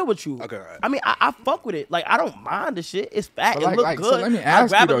being real with you. Okay, all right. I mean, I fuck with it. Like I don't mind the shit. It's fat. But It look so good. let me I ask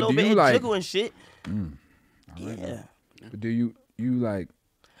grab you, a though, little do bit you and like- jiggle and shit. Yeah. But do you like?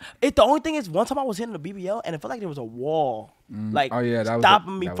 The only thing is, one time I was hitting the BBL and it felt like there was a wall, like Oh, yeah, that was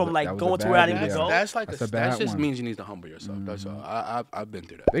stopping a- me that was from a- like that was going a to where I bad need to BBL. go. That's like That's a that bad just one. means you need to humble yourself. That's all. I've been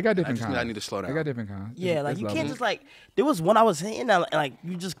through that. They got I different just kinds. I need to slow down. They got different kinds. Yeah, like There's you can't levels. just like. There was one I was hitting and like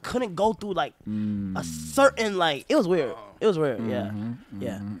you just couldn't go through like a certain like. It was weird. It was weird. Yeah,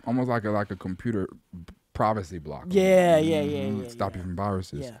 yeah, Almost like a computer privacy block. yeah. Stop you from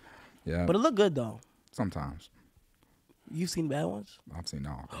viruses. Yeah, Yeah. but it looked good though. Sometimes You seen bad ones? I've seen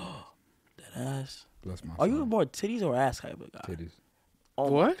all. That ass. Bless my Are you soul. more titties or ass type of guy? Titties. Oh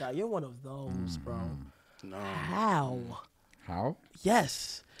my What? god, you're one of those, bro. No. How? How?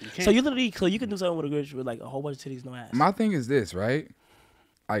 Yes. can't- So you can do something with a girl with like a whole bunch of titties, no ass. My thing is this, right?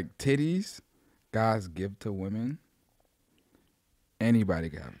 Like titties, guys give to women. Anybody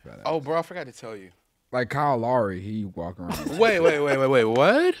can have a fat ass. Oh, bro, I forgot to tell you. Like Kyle Lowry, he walk around. Wait.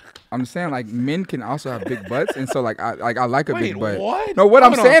 What? I'm saying like men can also have big butts, and so I like a Wait, big butt. what? No, what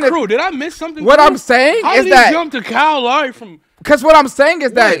I'm Hold on, saying is crew, did I miss something? what crew? I'm saying How is did he that jump to Kyle Lowry from? because what I'm saying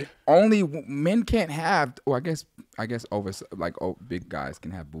is that Wait. men can't have. Or I guess over like big guys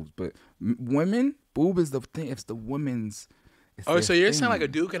can have boobs, but women, boob is the thing. It's the women's. So you're saying like a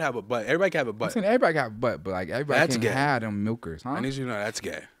dude can have a butt? Everybody can have a I'm butt. saying everybody got a butt, but like everybody can have them milkers, huh? I need you to know that's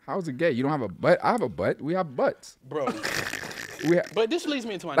gay, How is it gay? You don't have a butt. I have a butt. We have butts. bro. But this leads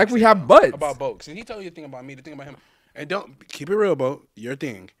me into my Like next we thing, have though, butts. about Bo. So he told you the thing about me, the thing about him, and don't keep it real, Bo. Your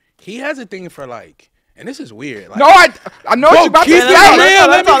thing. He has a thing for like, and this is weird. Like, No, I know what you about to keep say. it real.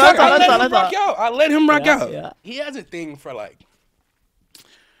 Let's Let me talk. rock out. I let him rock out. Yeah. He has a thing for like,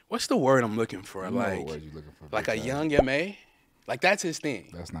 what's the word I'm looking for? I know what Like, word you looking for, like a big guy. young MA. Like that's his thing.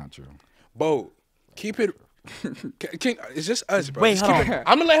 That's not true. Bo, keep it. It's just us, bro. Wait, Just hold keep on. it-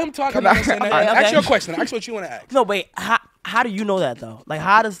 I'm gonna let him talk. Ask your question. Ask what you want to ask. No, wait. How do you know that though? Like,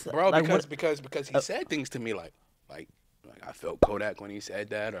 how does Bro, like, because he said things to me like I felt Kodak when he said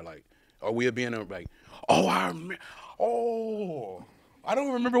that, or like, or we'll be in a like, I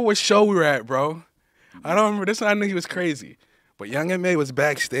don't remember what show we were at, bro. I don't remember. This one I knew he was crazy, but Young M.A. was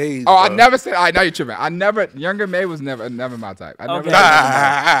backstage. Oh, I bro. never said. I know you're tripping. Younger May was never my type. I never.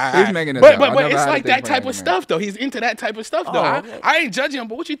 Okay. He's making this But up. I never it's had a like thing that for type Younger of May. stuff though. He's into that type of stuff though. okay. I ain't judging him,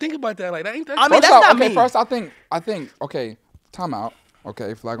 but what you think about that? Like that ain't that. I mean, First that's off, not okay. me. First, I think. Okay, time out.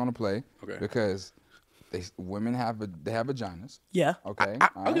 Okay, flag on the play. Okay. Because women have vaginas. yeah? Okay.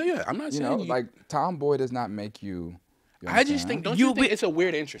 all Okay, right? yeah. I'm not You saying know, you. like tomboy does not make you. I just think, don't you think it's a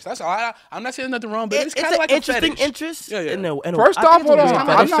weird interest? That's all. I'm not saying nothing wrong, but it's kind of an like a interesting fetish. interest. Yeah. First I off, think hold it's on. a kinda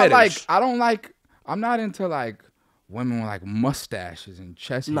weird I'm fetish. not Fetish. I'm not into like women with like mustaches and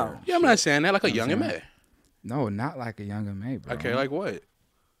chest No. hair. and Yeah, I'm shit. not saying that like a young saying? M.A. No, not like a younger May, bro. Okay, like what?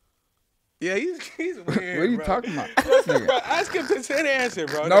 Yeah, he's weird. what are you bro. talking about? Bro, ask him to say the answer,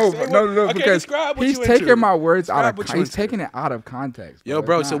 bro. No, Say no, what- no, okay, because describe what he's you taking into. my words out Describe of what you he's into. taking it out of context. Yo, It's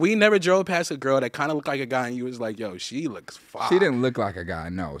bro, not- so we never drove past a girl that kind of looked like a guy, and you was like, yo, she looks fine. She didn't look like a guy.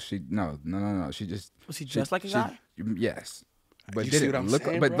 No, no. She just Was he dressed like a guy? Yes, but You see didn't what I'm look.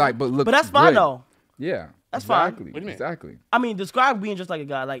 saying, but bro? like, but look. But that's fine good. though. Yeah, That's fine. exactly. What do you mean? Exactly. I mean, describe being just like a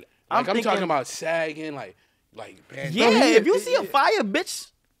guy. Like I'm I'm thinking, talking about sagging, like band. Yeah, he- if you see a fire bitch,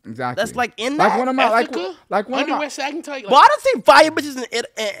 Exactly. that's like in like that. one of my Ethica? like one of Underwear my sagging tight. Well, I don't see fire bitches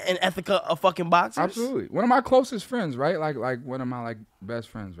in Ethica a fucking boxers. absolutely one of my closest friends, right? Like one of my like best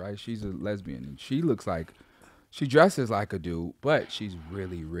friends, right? She's a lesbian and she looks like she dresses like a dude, but she's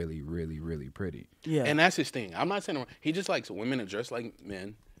really, really, really, really pretty. Yeah. And that's his thing. I'm not saying he just likes women that dress like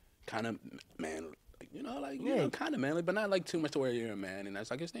men, kind of manly, you know, kind of manly, but not like too much to where you're a man, and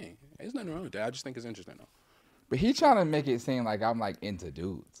that's like his thing. There's nothing wrong with that. I just think it's interesting though. But he trying to make it seem like I'm like into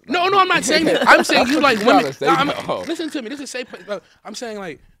dudes. No, I'm not saying that. I'm saying you like That's what women. you're trying to say, No, though. listen to me. This is safe. I'm saying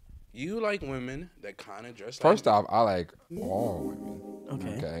like you like women that kind of dress. First like off, I like all women.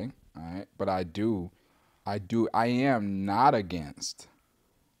 Okay. Okay. All right. But I am not against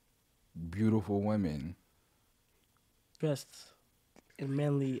beautiful women. dressed in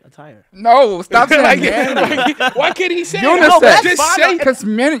manly attire. No, stop saying like, manly. why can't he say Unisex. that? Just say Because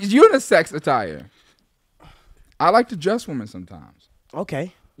men unisex attire. I like to dress women sometimes.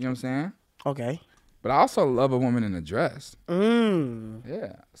 Okay. You know what I'm saying? Okay. But I also love a woman in a dress. Mm.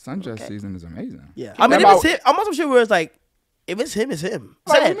 Yeah. Sundress season is amazing. Yeah. I mean, Am if it's him, I'm also sure where it's like, if it's him, it's him.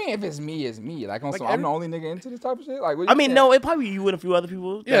 Like, what Say do you mean if it's me, it's me? Like, on some, every- I'm the only nigga into this type of shit? Like, what I you mean, saying? no, it probably you and a few other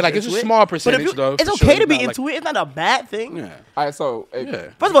people. Yeah, like, that's it's a into it. small But if percentage, you- though, It's for okay sure. to be Not into it. It's not a bad thing. Yeah. All right, so Yeah.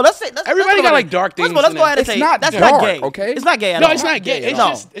 First of all, let's say Everybody let's got, go like, ahead- dark First of things all, let's in go ahead and it. say It's not that's dark, not gay. okay? It's not gay at No, all. it's not gay. It's No,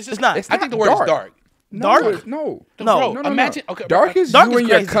 just it's not. It's I think the not word is dark. dark. Dark? No. No. Bro, imagine. Okay, Dark is Dark you is and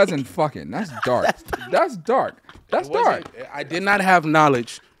your crazy. cousin fucking. That's dark. That's dark. That's It wasn't- dark. I did not have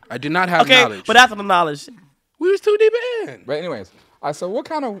knowledge. I did not have Okay, knowledge. but after the knowledge, we was too deep in. But anyways, so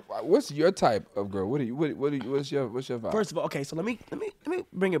what's your type of girl? What's your vibe? first of all, okay, so let me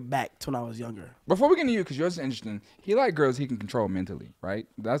bring it back to when I was younger. Before we get into you, because yours is interesting. He like girls he can control mentally, right?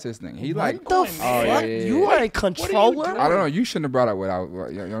 That's his thing. He like. What the fuck? yeah. You are a controller? I don't know. You shouldn't have brought up what I.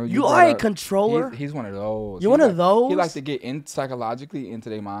 You brought are a up- controller? He's one of those. You're one of those? He likes to get in psychologically into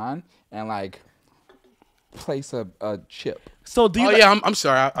their mind and like place a chip. So do you? Oh like- yeah, I'm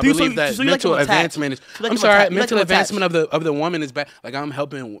sorry. I Do you- believe so- that so you like mental them attached? advancement is. So you like I'm them sorry. attached? You like Mental them advancement of the woman is bad. Like I'm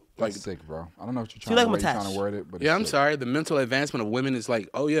helping. Like That's sick, bro. I don't know what you're you trying, like to, them word, you're trying attached? to word it, but yeah, it's I'm sick. sorry. The mental advancement of women is like,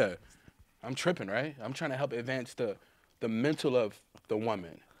 oh yeah, I'm tripping, right? I'm trying to help advance the mental of the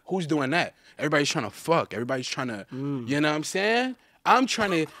woman. Who's doing that? Everybody's trying to fuck. Everybody's trying to. You know what I'm saying? I'm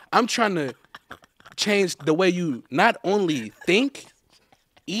trying to change the way you not only think,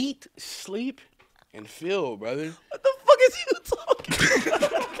 eat, sleep, and feel, brother. What the fuck is you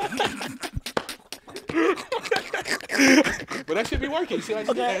talking? But that should be working. See, like,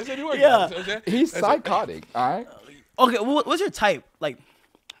 Okay. that should be working. Yeah. You know what I'm saying? He's psychotic. All right. Okay, what's your type? Like,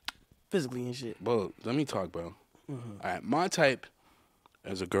 physically and shit. Bro, let me talk, bro. All right, my type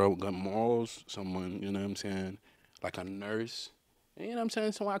is a girl with good morals, someone, you know what I'm saying, like a nurse. You know what I'm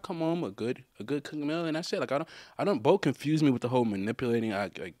saying? So I come home a good cooking meal, and that's it. Like I don't. Both confuse me with the whole manipulating. I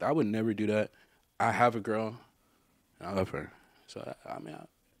would never do that. I have a girl, and I love her. So I'm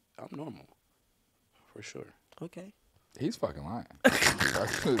normal, for sure. Okay. He's fucking lying.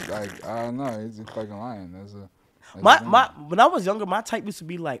 Like I don't know. He's fucking lying. That's When I was younger, my type used to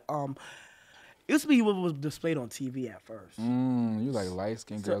be like it used to be what was displayed on TV at first. You like light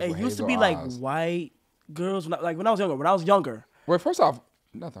skinned girls. It with used to hazel be like eyes. white girls. When I was younger. When I was younger. Wait, first off,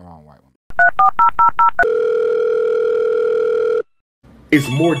 nothing wrong with white women. Is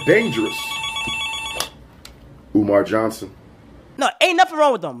more dangerous. Umar Johnson. No, ain't nothing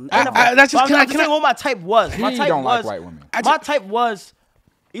wrong with them. Ain't nothing wrong. that's just- But I'm just saying what my type was. My He type don't was like white women. my type was.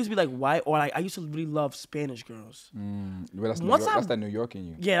 It used to be like white, or like I used to really love Spanish girls. But that's, Once that New York in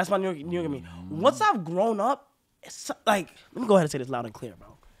you. Yeah, that's my New York in me. Once I've grown up, it's like, let me go ahead and say this loud and clear, bro.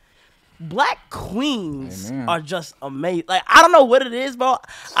 Black queens Amen. are just amazing. Like, I don't know what it is, bro.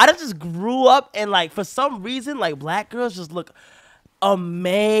 I just grew up and like for some reason, like black girls just look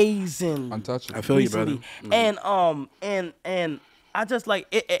amazing. Untouchable. I feel you, brother. recently. And I just like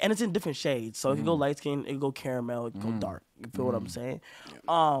it, and it's in different shades. So it can go light skin, it can go caramel, it can go dark. You feel what I'm saying?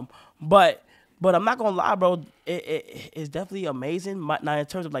 But I'm not gonna lie, bro. It's definitely amazing. Now in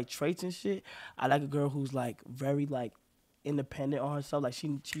terms of like traits and shit, I like a girl who's like very like independent on herself. Like she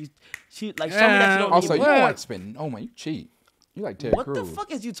like show me that she don't Also, need you me. don't like spending. Oh man, you cheat. You like Terry What Crews. the fuck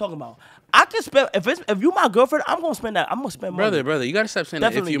is you talking about? I can spend if you my girlfriend, I'm gonna spend that. I'm gonna spend money. Brother, you gotta stop saying that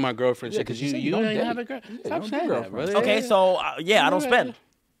Definitely. if you my girlfriend, shit, 'cause because you you said you don't ain't date. have a girl. Yeah, you Stop don't do saying that, girlfriends. brother. Okay, so I don't spend.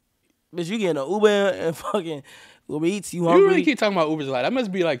 Bitch, you getting an Uber and fucking Uber Eats. You hungry? You really keep talking about Ubers a lot. That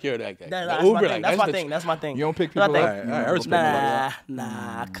must be like you're that guy. That's The Uber, my thing. like, That's my the- thing. That's my thing. You don't pick That's people my up. thing. You I don't respect pick that. people up.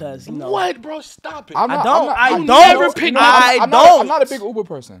 Nah, cause you know What, bro? Stop it. I'm not, don't- I I'm don't never pick- I'm don't. not a big Uber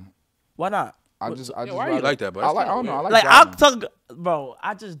person. Why not? I just why are you rather- like that, bro? I That's like. I kinda don't know. I weird. like. Like I'll driving. talk, bro.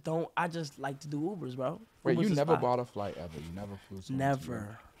 I just don't. I just like to do Ubers, bro. Wait, Ubers you is never fine. bought a flight ever? You never flew? someone to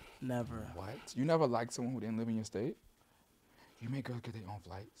Europe? Never. What? You never liked someone who didn't live in your state? You make girls get their own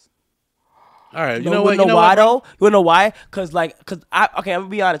flights. All right, You know why though? You wanna know why? Cause I'm gonna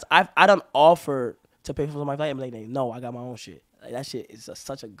be honest. I done offered to pay for my flight. I'm like, no, I got my own shit. Like that shit is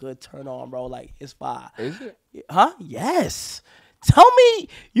such a good turn on, bro. Like it's fire. Is it? Huh? Yes. Tell me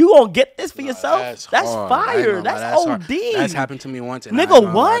you gonna get this for yourself? That's hard. I ain't fire. gonna lie, That's hard. OD. That's happened to me once. And Nigga, I ain't gonna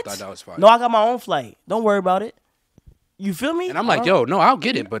lie, what? I thought that was fire. No, I got my own flight. Don't worry about it. You feel me? And I'm like, yo, no, I'll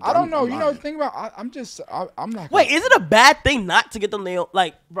get it, but I don't know. I'm You know, lying. the thing about I'm not. Wait, is it a bad thing not to get the nail?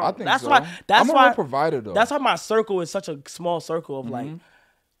 Like, bro, I think that's so. why. That's I'm a why. real provider though. That's why my circle is such a small circle of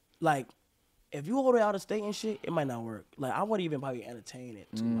like, if you order out of state and shit, it might not work. Like, I wouldn't even probably entertain it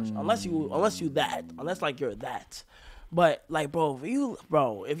too much, unless like you're that. But like, bro,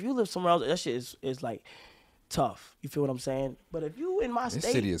 if you live somewhere else, that shit is like tough. You feel what I'm saying? But if you in my This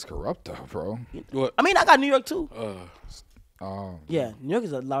state, city is corrupt though, bro. What? I mean, I got New York too. Oh, Yeah, New York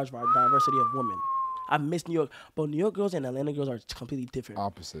is a large diversity of women. I miss New York, but New York girls and Atlanta girls are completely different.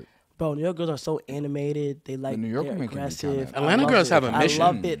 opposite. Bro, New York girls are so animated. They like New York they're women can be aggressive. kinda- I Atlanta love girls it. have a mission. I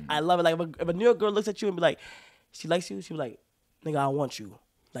love it. I love it. Like if a New York girl looks at you and be like, she likes you. She be like, nigga, I want you.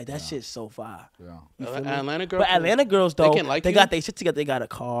 Like that shit's so fire. Yeah. You feel me? Atlanta girls, But Atlanta girls though, can like they you? got their shit together. They got a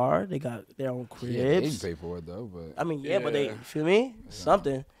car. They got their own cribs. Yeah, they didn't pay for it though, but I mean, yeah, but they feel me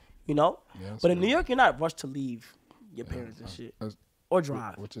something, you know. Yeah, that's but in real. New York, you're not rushed to leave your parents and shit that's- or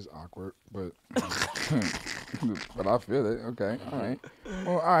drive. which is awkward, but but I feel it. Okay, all right.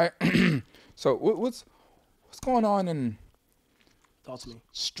 Well, all right. So what's going on in Talk to me.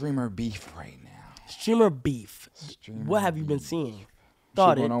 streamer beef right now? Streamer beef. Streamer What have you been seeing? Shit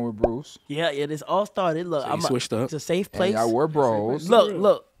Started. going on with Bruce? Yeah, this all started. Look, you switched up. It's a safe And place. y'all were bros.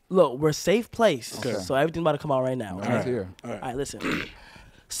 Look, we're safe place. Okay. So everything about to come out right now. Right here. All right, listen.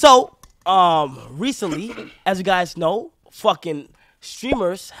 So, recently, as you guys know, fucking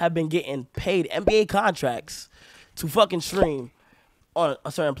streamers have been getting paid NBA contracts to fucking stream on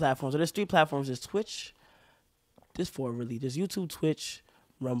a certain platform. So there's 3 platforms. There's Twitch. There's 4 really. There's YouTube, Twitch,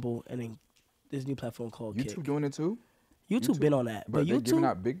 Rumble, and then this new platform called YouTube Kick. doing it too? YouTube been on that, But but they giving YouTube.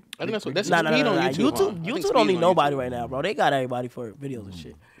 out big. I think that's what big- that's Nah, Speed on YouTube. huh? I YouTube, think YouTube Speed don't need on nobody YouTube. right now, bro. They got everybody for videos and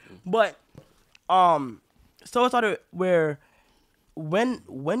shit. But so it started where when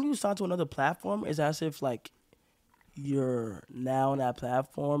you sign to another platform, it's as if like you're now on that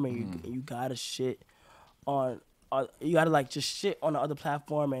platform and you gotta shit on. You gotta like just shit on the other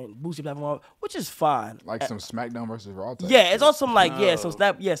platform and boost your platform, up, which is fine. Like some SmackDown versus Raw type. Yeah, it's also like some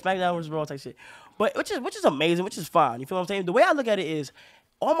SmackDown versus Raw type shit, but which is amazing, which is fine. You feel what I'm saying? The way I look at it is,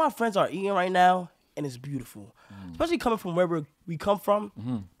 all my friends are eating right now, and it's beautiful. Especially coming from where we come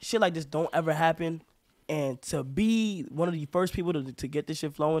from, shit like this don't ever happen. And to be one of the first people to get this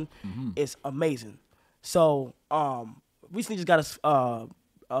shit flowing is amazing. So, recently just got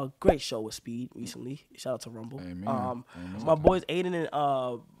a great show with Speed recently. Shout out to Rumble. Amen. My boys Aiden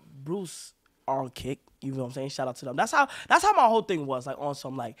and Bruce are on Kick. You know what I'm saying? Shout out to them. That's how my whole thing was. Like on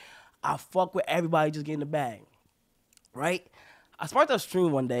some like, I fuck with everybody just getting the bag. Right? I sparked up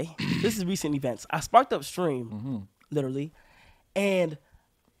stream one day. This is recent events. I sparked up stream, literally, and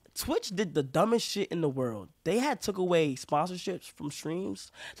Twitch did the dumbest shit in the world. They had took away sponsorships from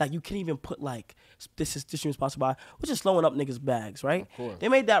streams. Like you can't even put like this stream sponsored by, which is slowing up niggas' bags, right? Of course. They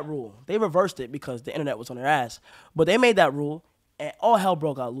made that rule. They reversed it because the internet was on their ass. But they made that rule, and all hell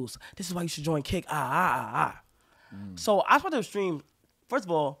broke out loose. This is why you should join Kick. So I sparked up stream. First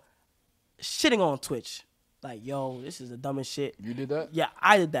of all, shitting on Twitch. Like, yo, this is the dumbest shit. You did that? Yeah,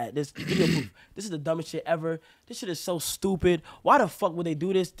 I did that. This video proof. This is the dumbest shit ever. This shit is so stupid. Why the fuck would they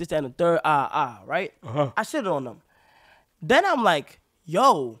do this, that, and the third? Right? I shitted on them. Then I'm like,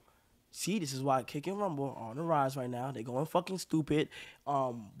 yo, see, this is why Kick and Rumble are on the rise right now. They going fucking stupid.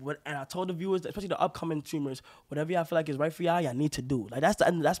 And I told the viewers, especially the upcoming streamers, whatever y'all feel like is right for y'all need to do. Like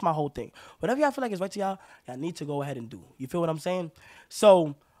that's my whole thing. Whatever y'all feel like is right to y'all need to go ahead and do. You feel what I'm saying?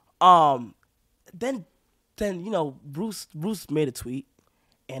 So, then you know Bruce made a tweet,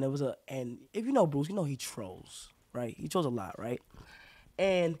 and and if you know Bruce, you know he trolls, right? He trolls a lot, right?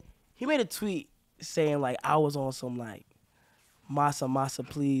 And he made a tweet saying like I was on some like masa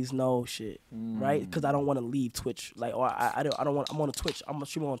please no shit, right? Because I don't want to leave Twitch, like, or I don't want. I'm on a Twitch. I'm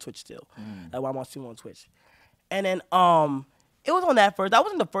streaming on Twitch still. Like, why am I streaming on Twitch? And then it was on that first. That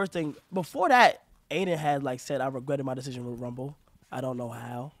wasn't the first thing. Before that, Aiden had like said I regretted my decision with Rumble. I don't know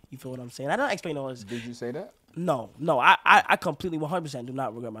how. You feel what I'm saying? I don't explain all this. Did you say that? No. I completely 100% do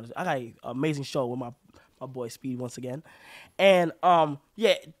not regret my decision. I got an amazing show with my boy Speed once again. And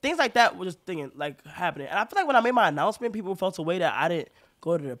yeah, things like that were just thinking like happening. And I feel like when I made my announcement, people felt a way that I didn't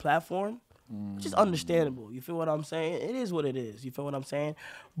go to their platform, which is understandable. You feel what I'm saying? It is what it is. You feel what I'm saying?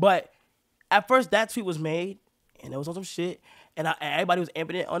 But at first that tweet was made and it was on some shit, and everybody was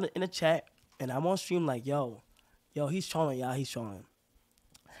amping it in the chat, and I'm on stream like, yo, he's trolling, y'all, he's trolling.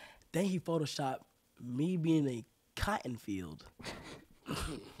 Then he photoshopped me being a cotton field.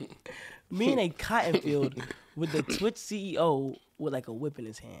 Me in a cotton field with the Twitch CEO with like a whip in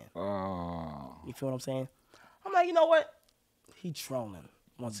his hand. Oh. You feel what I'm saying? I'm like, you know what? He trolling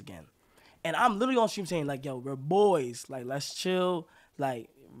once again. And I'm literally on stream saying like, yo, we're boys. Like, let's chill. Like,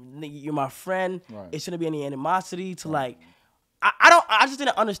 you're my friend. Right. It shouldn't be any animosity to like, I just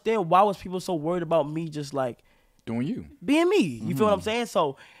didn't understand why was people so worried about me just like Doing you. being me. You feel what I'm saying?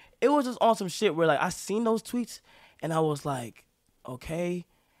 So it was just on some shit where like I seen those tweets and I was like, okay.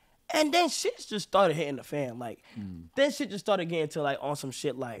 And then shit just started hitting the fan. Like, then shit just started getting to like on some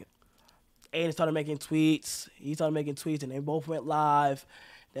shit like Aiden started making tweets. He started making tweets and they both went live.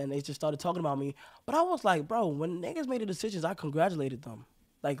 Then they just started talking about me. But I was like, bro, when niggas made the decisions, I congratulated them.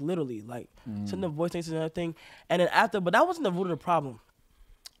 Like, literally. Like, sending them voice notes and everything. And then after, but that wasn't the root of the problem.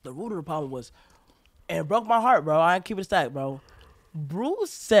 The root of the problem was, and it broke my heart, bro. I ain't keep it stacked, bro.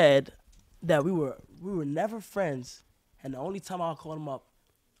 Bruce said that we were never friends, and the only time I called him up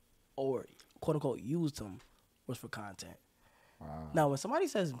or quote unquote used him was for content. Wow. Now, when somebody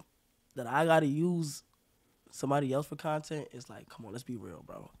says that I gotta use somebody else for content, it's like, come on, let's be real,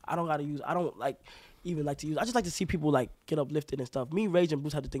 bro. I don't even like to use. I just like to see people like get uplifted and stuff. Me, Rage, and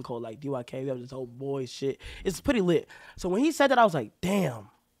Bruce had this thing called like DYK. We have this whole boys shit. It's pretty lit. So when he said that, I was like, damn.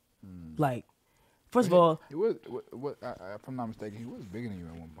 Like, first of all, He was, if I'm not mistaken, he was bigger than you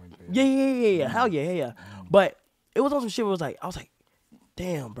at one point. yeah. Hell yeah. But it was on some shit where I was like,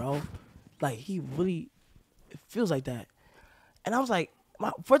 damn, bro. Like, he really, it feels like that. And I was like,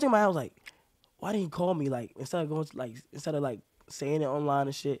 first thing in my head was like, why didn't he call me? Like, instead of saying it online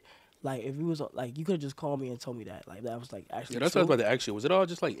and shit, like, if he was, like, you could have just called me and told me that. Like, that was, like, actually Yeah, that's true. what I was about to ask you. Was it all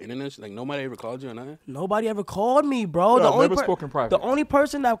just like internet? Like, nobody ever called you or nothing? Nobody ever called me, bro. Yeah, I've never spoken private. The only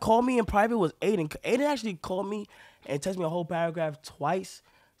person that called me in private was Aiden. Aiden actually called me and texted me a whole paragraph twice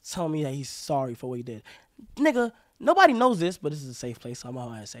telling me that he's sorry for what he did. Nigga, nobody knows this, but this is a safe place, so I'm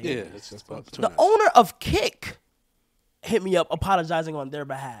out here saying Yeah, it. it's just about The owner of Kick hit me up apologizing on their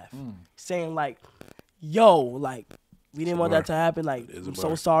behalf, saying like, yo, like, we didn't want that to happen. Like, I'm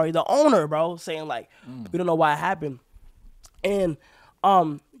so sorry. The owner, bro, saying like, we don't know why it happened. And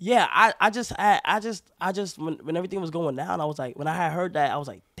yeah, I just when everything was going down, I was like, when I had heard that, I was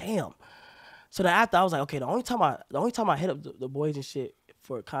like, damn. So then after, I was like, okay, the only time I hit up the boys and shit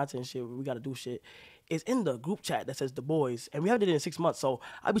for content and shit, we gotta do shit, is in the group chat that says The Boys, and we haven't did it in 6 months, so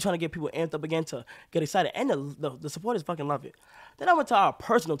I be trying to get people amped up again to get excited, and the supporters fucking love it. Then I went to our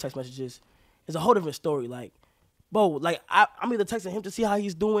personal text messages. It's a whole different story. Like, bro, like I'm either texting him to see how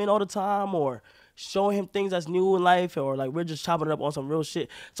he's doing all the time, or showing him things that's new in life, or like we're just chopping it up on some real shit.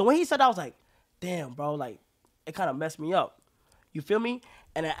 So when he said that, I was like, damn, bro, like it kind of messed me up. You feel me?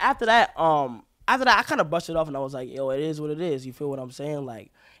 And then after that, I kind of brushed it off, and I was like, yo, it is what it is. You feel what I'm saying?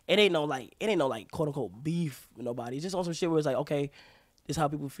 Like, it ain't no quote unquote beef with nobody. It's just on some shit where it's like, okay, this is how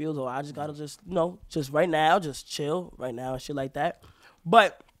people feel, so I just gotta just, just right now, just chill right now and shit like that.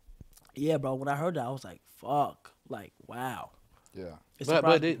 But yeah, bro, when I heard that, I was like, fuck, like, wow. Yeah.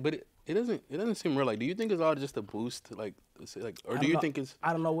 But it doesn't seem real. Like, do you think it's all just a boost, or do you think it's?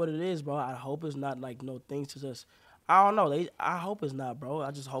 I don't know what it is, bro. I hope it's not like no things to just. I don't know. I hope it's not, bro.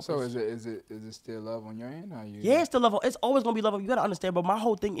 I just hope. So is it still love on your end? Or Yeah, it's still love. It's always gonna be love. You gotta understand, bro. My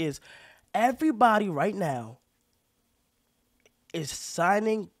whole thing is, everybody right now is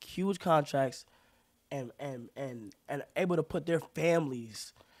signing huge contracts, and able to put their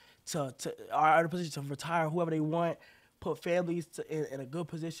families are in a position to retire whoever they want, put families in a good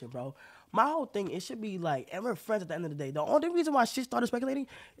position, bro. My whole thing, it should be like, and we're friends at the end of the day. The only reason why shit started speculating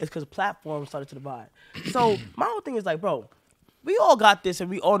is because platforms started to divide. So my whole thing is like, bro, we all got this and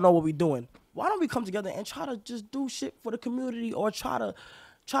we all know what we're doing. Why don't we come together and try to just do shit for the community, or try to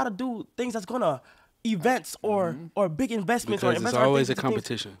do things that's gonna events or big investments, Because or it's investment always things, a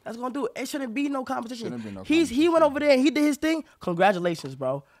competition. that's gonna do it. It shouldn't be no competition. Shouldn't be no He competition. went over there and he did his thing. Congratulations,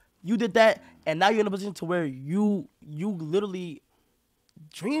 bro. You did that, and now you're in a position to where you literally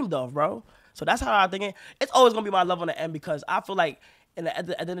dreamed of, bro. So that's how I'm thinking. It's always gonna be my love on the end, because I feel like at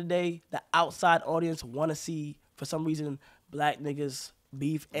the end of the day, the outside audience want to see, for some reason, black niggas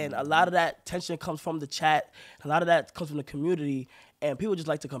beef, and a lot of that tension comes from the chat. A lot of that comes from the community, and people just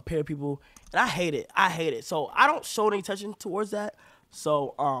like to compare people, and I hate it. So I don't show any tension towards that.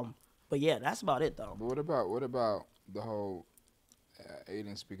 So but yeah, that's about it though. But what about the whole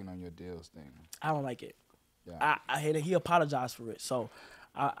Aiden speaking on your deals thing? I don't like it. Yeah. I hate it. He apologized for it, so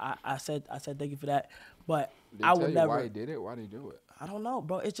I said thank you for that. But Did I he tell would you never. why he did it? Why did he do it? I don't know,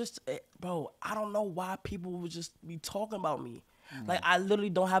 bro. It's just, bro. I don't know why people would just be talking about me. Like, I literally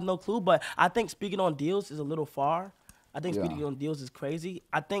don't have no clue. But I think speaking on deals is a little far. I think Yeah. speaking on deals is crazy.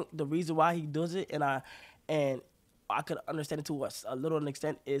 I think the reason why he does it, and I could understand it to a little an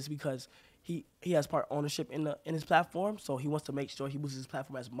extent, is because he has part ownership in his platform, so he wants to make sure he uses his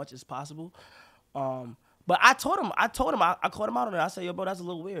platform as much as possible. But I told him, I called him out on it. I said, yo, bro, that's a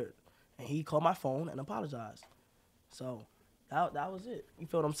little weird, and he called my phone and apologized. So that was it. You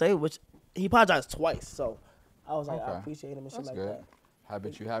feel what I'm saying? Which he apologized twice. So I was like, I Okay. appreciate him and shit That's like good. that. I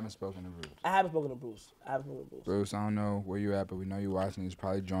bet you haven't spoken to Bruce. I haven't spoken to Bruce. Bruce, I don't know where you at, but we know you watching. He's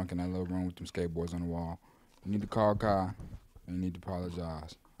probably drunk in that little room with them skateboards on the wall. You need to call Kai, and you need to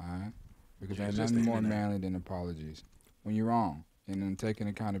apologize, all right? Because Yeah, there's it's just nothing the more internet. manly than apologies when you're wrong, and then taking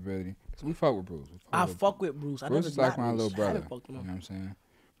accountability. Because we fuck with Bruce. I fuck with Bruce. I Bruce never is like met my Bruce. little I brother. haven't fucked You with know him. what I'm saying?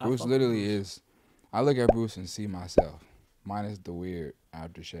 I Bruce fuck with literally Bruce. is. I look at Bruce and see myself, minus the weird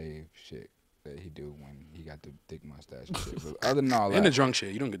aftershave shit that he do when he got the thick mustache and shit. But other than all that, And the drunk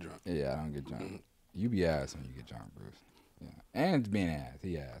shit. You don't get drunk. yeah, I don't get drunk. You be ass when you get drunk, Bruce. Yeah, and being ass,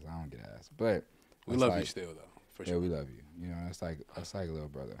 he ass. I don't get ass, but We it's love like, you still, though. For Yeah, sure. we love you. You know, that's like a little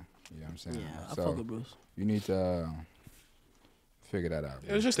brother. You know what I'm saying? Yeah, I so fuck with Bruce. you need to figure that out.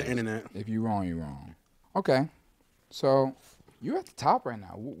 It was just the internet. If you wrong, you wrong. Okay, so you're at the top right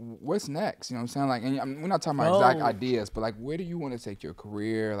now. What's next? You know what I'm saying? Like, and we're not talking about exact Bro. ideas, but like, where do you want to take your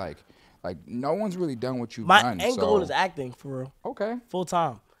career? Like no one's really done what you've My done. end so, goal is acting, for real. okay, Full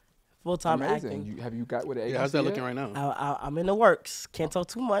time amazing. acting. Have you got with the agency Yeah, how's that yet? looking right now? I'm in the works. Can't talk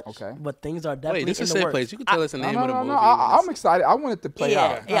too much. Okay. But things are definitely Wait, this in is the safe works. place. You can tell us the name of the movie. I'm excited. I want it to play Yeah,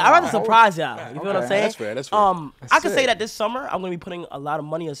 out. yeah. I'd rather surprise y'all. You feel what I'm Okay. saying? That's fair, that's fair. That's I can say sick. that this summer I'm gonna be putting a lot of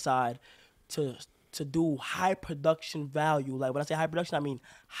money aside to do high production value. Like when I say high production, I mean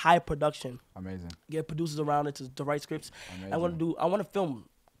high production. Amazing. Get producers around it to write scripts. Amazing. I want to film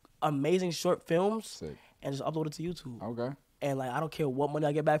amazing short films Sick. and just upload it to YouTube. Okay. And like I don't care what money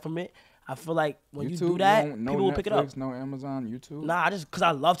I get back from it. I feel like when you YouTube, do that, no people will pick it up. Netflix, no Amazon, YouTube. Nah, because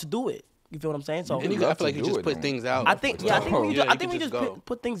I love to do it. You feel what I'm saying? So And you, love I feel like to you do just it, put though. things out. I think when you Yeah, I you think can we just just go.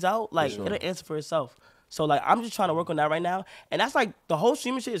 put things out, like sure. it'll answer for itself. So like I'm just trying to work on that right now, and that's like the whole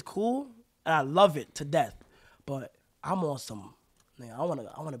streaming shit is cool, and I love it to death. But I'm on some, man, I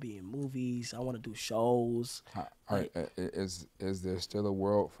wanna be in movies. I wanna do shows. Is there still a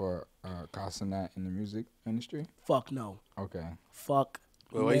world for Cenat in the music industry? Fuck no. Okay. Fuck.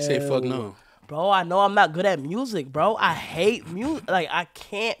 Well, why you say fuck no? Bro, I know I'm not good at music, bro. I hate music. Like, I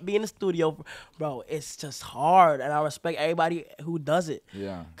can't be in the studio. Bro, it's just hard. And I respect everybody who does it.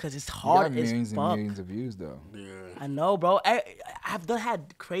 Yeah. Because it's You got hard as millions and fuck. millions of views though. Yeah. I know, bro. I've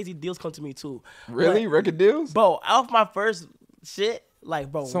had crazy deals come to me, too. Really? But, Record deals? bro, off my first shit, like,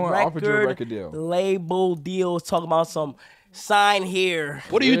 bro, Someone offered you a record deal. label deals, talking about some sign here.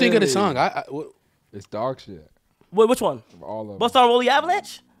 What do you think of the Really? song? It's dog shit. Wait, which one? All of them. Bust Down Rolly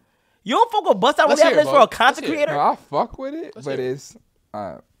Avalanche? You don't fuck with Bust Down Let's Rolly hear it, Avalanche for Bo. a content Let's hear it. creator? No, I fuck with it, but hear it. it's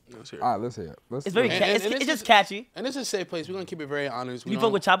Let's hear it. all right. Let's hear it. It's very And- and it's this just is- catchy. And this is a safe place. We're gonna keep it very honest. We You don't,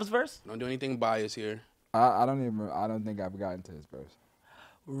 fuck with Chopper's verse? don't do anything biased here. I don't think I've gotten to his verse.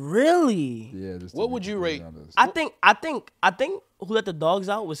 Really? Yeah. Just to What be would you completely rate? honest. I think Who Let the Dogs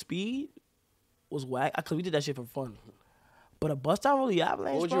Out with Speed was whack. Cause we did that shit for fun. But a Bust Down Rolly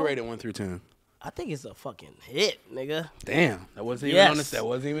Avalanche, What would you bro, rate it 1 through 10? I think it's a fucking hit, nigga. Damn, that wasn't even Yes. on this. That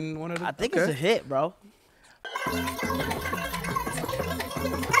wasn't even one of the. I think it's a hit, bro.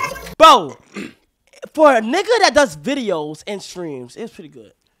 Bro, for a nigga that does videos and streams, it's pretty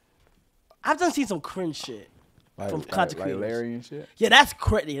good. I've done seen some cringe shit from content like creators. Larry and shit. Yeah, that's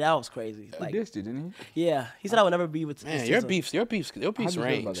crazy. That was crazy. He Like, dissed you, didn't yeah, he said I would never be with. Man, his your sister. beefs he? How'd you feel about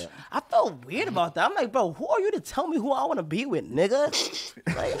range. that? I felt weird about that. I'm like, bro, who are you to tell me who I want to be with, nigga?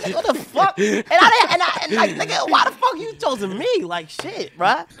 Like, what the fuck? And like, nigga, why the fuck you chosen me? Like, shit,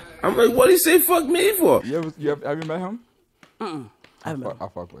 bruh. I'm like, what he say fuck me for? Have you met him? I haven't met him. I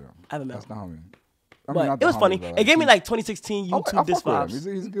fuck with him. I haven't met That's him. the homie. I mean, But not the it was homie, funny. but, It gave me he- like 2016 I YouTube diss fuck with vibes.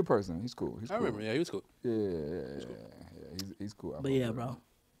 him. He's a good person. He's cool. He's I cool. remember. Yeah, he was cool. Yeah. He's cool. I fuck But yeah, with bro. him.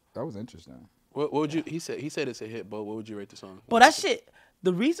 That was interesting. What would you? He said it's a hit, but what would you rate the song? But that shit,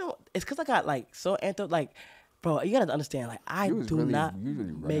 the reason is because I got like so like, bro, you gotta understand, like, I You was do really- not you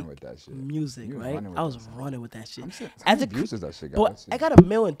really running make with that shit. music, You was right? running with I was that shit. running with that shit. I'm saying, As how a many views does that shit got? But Let's see. I got 1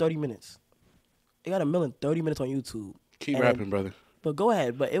 million in 30 minutes. It got 1 million in 30 minutes on YouTube. Keep And- rapping, brother. But go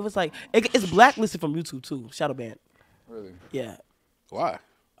ahead. But it was like it's blacklisted from YouTube too. Shadow ban. Really? Yeah. Why?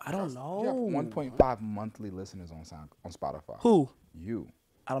 I don't know. You have 1.5 monthly listeners on Spotify. Who? You.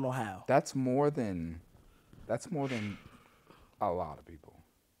 I don't know how. That's more than a lot of people.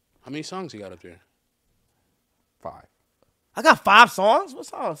 How many songs you got up there? 5. I got 5 songs. What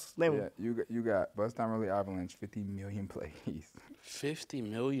songs? Name Yeah, them. you got Bust Down Really Avalanche, 50 million plays. 50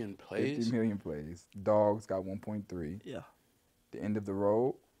 million plays. 50 million plays. Dogs got 1.3. Yeah. The End of the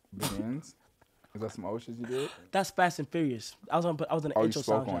Road begins. Is that some old shit you did? That's Fast and Furious. I was in the Oh, you intro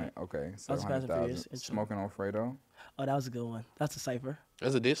spoke soundtrack. on it. Okay, That was Fast and Furious 700,000. intro. Smoking on Fredo. Oh, that was a good one. That's a cipher.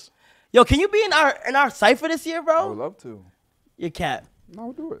 That's a diss. Yo, can you be in our cipher this year, I would bro? love to. Your cat. No,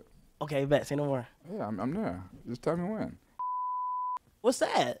 we'll do it. Okay, bet. Say no more. Yeah, I'm there. Just tell me when. What's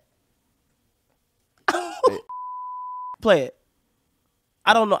that? Play it.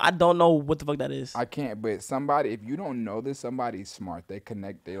 I don't know. I don't know what the fuck that is. I can't, but somebody, if you don't know this, somebody's smart. They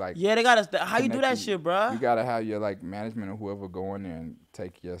connect. They like. Yeah, they got us. How you do connect that shit, bro? You gotta have your like management or whoever go in there and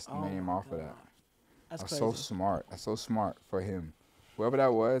take your name off of that. That's That's crazy. so smart. That's so smart for him. Whoever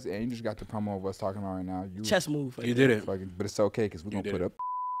that was, and you just got the promo of us talking about right now. You Chess move. You did it. fucking, but it's okay because we're gonna did put it. up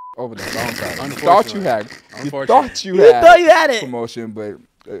over the song title. You Unfortunately. thought you had. You Unfortunately. thought you You had. thought you had it. Promotion, but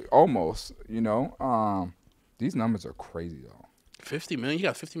almost. You know, these numbers are crazy though. 50 million? You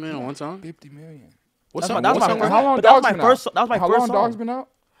got 50 million on one song? 50 million. What That's song? my- that was what my song first- was How that? long but that was Dogs my been first- out? that was my How first long Dogs song. been out?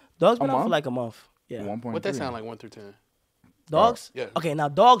 Dogs been A out for month? like a month. Yeah. 1.3. What that sound like 1 through 10? Dogs? Yeah. Okay, now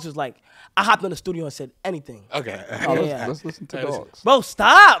Dogs is like, I hopped in the studio and said anything. Okay. Oh, Yeah. let's listen to Yeah, listen. Dogs. Bro,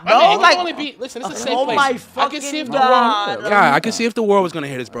 stop, bro. I mean, it like, can only be, listen, it's a safe oh place. my I fucking can see if the God. world, God, I can see if the world was gonna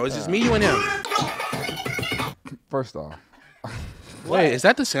hear this, bro. It's just me, you, and him. First off, Wait, is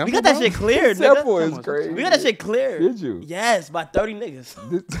that the sample? we got that bro? shit cleared, sample nigga. is crazy. We got that shit cleared. Did you? Yes, by 30 niggas.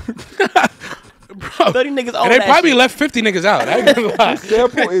 Bro. 30 niggas own And they that probably shit. left 50 niggas out. I ain't gonna lie.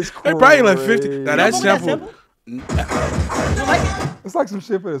 Sample is They crazy. probably left 50. Now that Fuck with that sample. You like it? It's like some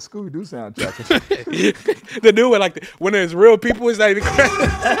shit for the Scooby Doo soundtrack. The new one, like when there's real people, it's not even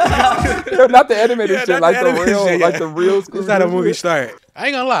crazy. Not the animated Yeah, shit, not like the the animated real, shit, yeah. like the real Scooby Doo. It's not a movie start. I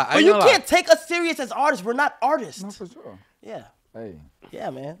ain't gonna lie. I But ain't you gonna lie. can't take us serious as artists. We're not artists. No, for sure. Yeah. Hey, Yeah,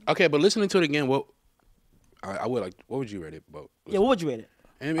 man. Okay, but listening to it again, what I would like. What would you rate it, Bo? Yeah, what would you rate it?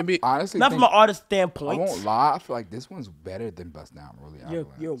 And maybe honestly, Not from an artist I standpoint. won't lie. I feel like this one's better than Bust Down Really You're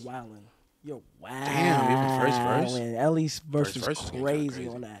Avalanche. wildin'. You're wildin'. Damn, even first verse? At least verse First was verse is getting crazy crazy.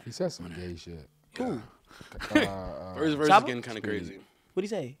 on that. He said some gay shit. Cool. first verse is Chopper? getting kind of crazy. What'd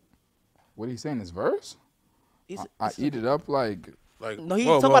he say? What he saying? His verse? He's- I eat it up like. Like No, he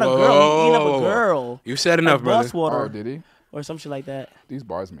whoa, talking about a whoa, girl. whoa, He eating up whoa, a whoa. girl. You said enough, Like brother. bus water Oh, did he? or some shit like that. These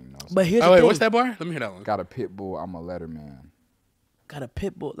bars make no sense. But here's Oh the wait, thing. what's that bar? Let me hear that one. Got a pit bull. I'm a letter man. got a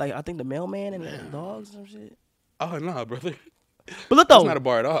pit bull. Like I think the mailman and the dogs and some shit. Oh no, brother. But look That's though, not a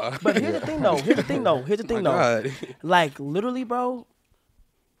bar at all. but here's the thing though. Here's the thing though. Here's the thing though. God. Like literally, bro.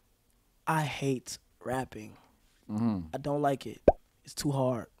 I hate rapping. I don't like it. It's too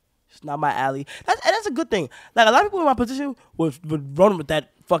hard. It's not my alley. That's a good thing. Like a lot of people in my position would run with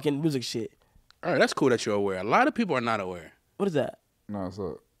that fucking music shit. All right, that's cool that you're aware. A lot of people are not aware. What is that? No,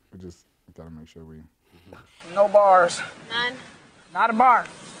 so we just gotta make sure we. No bars. None. Not a bar.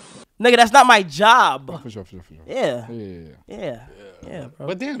 Nigga, that's not my job. For sure. Yeah. Yeah. Bro.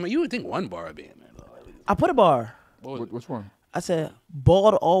 But damn, man, you would think one bar would be in there. I put a bar. Which one? I said,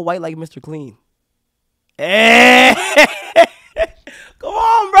 bald all white like Mr. Clean. Hey! Come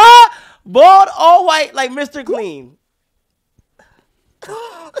on, bro. Bald all white like Mr. Clean.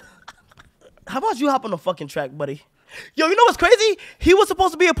 How about you hop on the fucking track, buddy? Yo, you know what's crazy? He was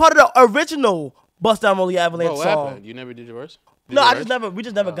supposed to be a part of the original Bust Down Rolling Avalanche What song. happened? You never did your verse? No, we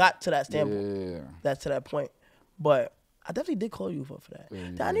just never got to that standpoint. Yeah. That's to that point. But I definitely did call you for that.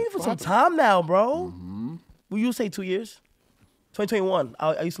 Yeah, I need you for some time now, bro. Will you say 2 years? 2021.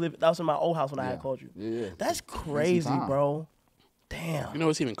 I used to live. That was in my old house when I had called you. Yeah. That's crazy, bro. Damn. You know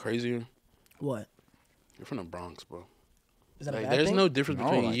what's even crazier? What? You're from the Bronx, bro. Is that a Like, bad there's thing? no difference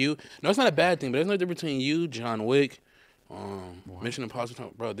between you. No, it's not a bad thing, but there's no difference between you, John Wick, Mission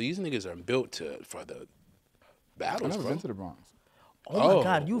Impossible. Bro, these niggas are built for the I've battles, never bro. been to the Bronx. Oh my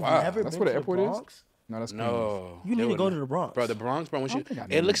God, you've wow. never That's been where the to the airport is? Bronx? No, that's No. You need they to go wouldn't. to the Bronx. Bro, the Bronx, bro. think I It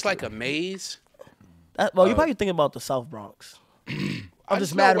need looks to. like a maze. Well, you're probably thinking about the South Bronx. I just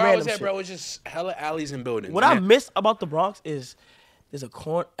just mad know where I was random at, bro. shit. It's just hella alleys and buildings. What I miss about the Bronx is there's a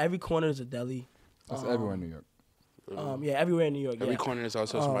every corner is a deli. That's everywhere in New York. Yeah, everywhere in New York. Every Yeah, corner is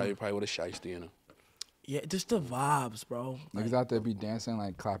also somebody probably with a shiesty, you know. yeah, just the vibes, bro. Niggas out there be dancing,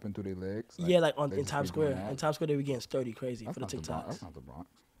 like clapping through their legs. Yeah, like they in just Times be doing Square. that. In Times Square, they be getting sturdy crazy That's for the not the Bronx. TikToks. That's not the Bronx.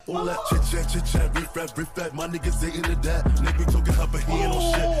 All that chit chat, riff-raff, my niggas ain't into that. Nigga talking hopper, he ain't on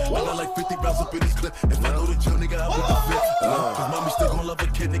shit. I got like 50 rounds up in his clip. If I know the drill, nigga, I with the fit. Cause mommy still gon' love a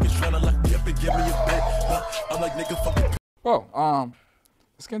kid, niggas tryna lock me up and give me a bit. I'm like, nigga, fucking. Well,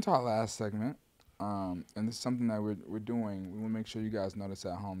 let's get into our last segment. And this is something that we're doing. We want to make sure you guys notice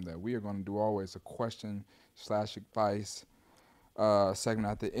at home that we are going to do always a question/advice segment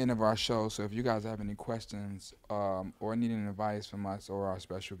at the end of our show. So if you guys have any questions or need any advice from us or our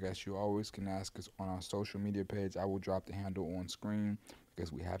special guest, you always can ask us on our social media page. I will drop the handle on screen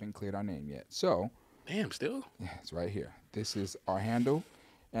because we haven't cleared our name yet. So Damn, still? yeah, it's right here. This is our handle.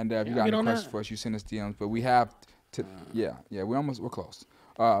 And if you got get any on questions that. for us, you send us DMs. But we have to, we're close.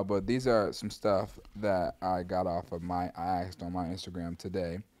 But these are some stuff that I got off of I asked on my Instagram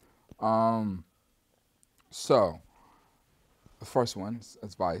today. So the first one is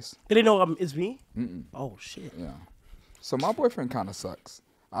advice. Did they know it's me? Mm-mm. Oh shit. Yeah. So my boyfriend kind of sucks.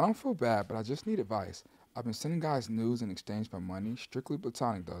 I don't feel bad, but I just need advice. I've been sending guys nudes in exchange for money, strictly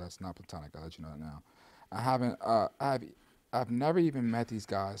platonic though. That's not platonic. I'll let you know that now. I've never even met these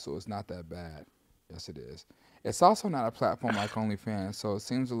guys, so it's not that bad. Yes, it is. It's also not a platform like OnlyFans, so it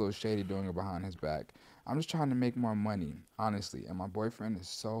seems a little shady doing it behind his back. I'm just trying to make more money, honestly, and my boyfriend is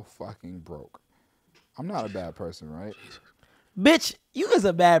so fucking broke. I'm not a bad person, right? Bitch, you is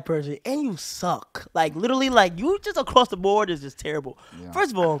a bad person and you suck. Like literally, like you just across the board is just terrible. Yeah.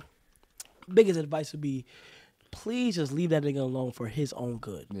 First of all, biggest advice would be, please just leave that nigga alone for his own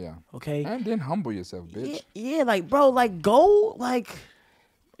good. Yeah. Okay. And then humble yourself, bitch. Yeah, like bro, like go, like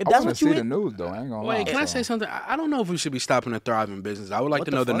if I that's want to what you see the in- news though. I ain't gonna lie. Wait, can I so. say something? I don't know if we should be stopping a thriving business. I would like What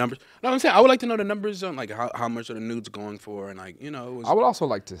to the know the fuck? numbers. No, I'm saying I would like to know the numbers on like how much are the nudes going for, and like it was. I would also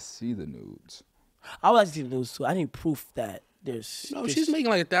like to see the nudes. I would like to see the news too. I need proof that there's. No, there's- she's making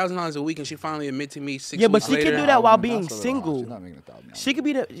like $1,000 a week, and she finally admitted to me 6 Yeah, but weeks she later. can do that while That's being a little high. single. She's not making $1,000. She could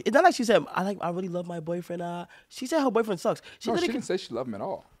be the. It's not like she said I really love my boyfriend. She said her boyfriend sucks. No, she literally didn't say she loved him at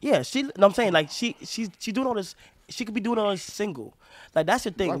all. Yeah, no, I'm saying like she's doing all this. She could be doing all this single. Like that's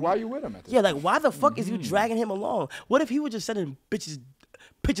the thing. Like, why are you with him at this Yeah, like why the fuck is you dragging him along? What if he was just sending bitches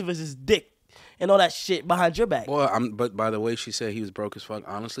pictures of his dick and all that shit behind your back? Well, but by the way she said he was broke as fuck.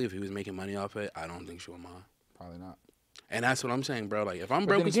 Honestly, if he was making money off it, I don't think she would mind. Probably not. And that's what I'm saying, bro. Like if I'm But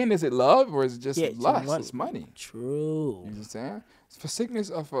broke then as again, is it love or is it just Yeah, it's lust? money. It's money. True. You know what I'm saying? It's for sickness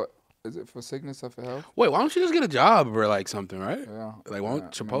of a. Is it for sickness of a health? wait, why don't you just get a job or like something, right? Yeah. Like won't Yeah,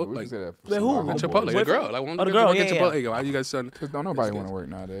 Chipotle we can like say that for Wait, some who? of our Chipotle, homeboys. the Boyfriend? girl. Like why Oh, don't the you girl, get yeah, Chipotle? Why you guys son? 'Cause don't nobody want to work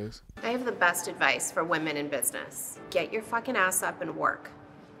nowadays. I have the best advice for women in business. Get your fucking ass up and work.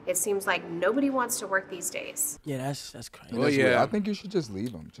 It seems like nobody wants to work these days. Yeah, that's crazy. Well, That's weird. yeah. I think you should just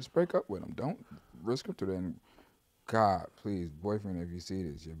leave him. Just break up with him. Don't risk him to then. God, please, boyfriend, if you see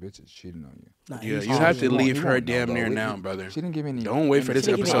this, your bitch is cheating on you. Nah, Yeah, he's you cheating. have to He won't- leave he her won't know, damn bro. near We- now, brother. She didn't give any. Don't wait for this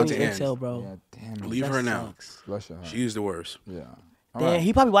She didn't give episode me to any end. intel, bro. Yeah, damn it. Leave That her now. sucks. Bless your heart. She's the worst. Yeah. All Damn, right.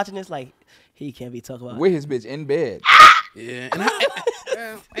 he probably watching this like he can't be talking about. With his bitch in bed. Yeah,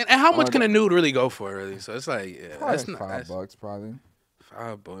 and how much can a nude really go for, really? So it's like, yeah, that's Probably not $5 probably.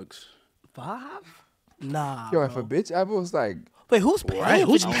 $5. 5? Nah. Yo, if bro. a bitch ever was like, Wait, who's paying? Right?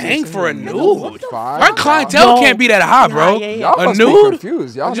 Who's for paying this? for a What nude? the $5? Our clientele Yo. can't be that high, bro. Yeah, yeah, yeah. Y'all A must be nude?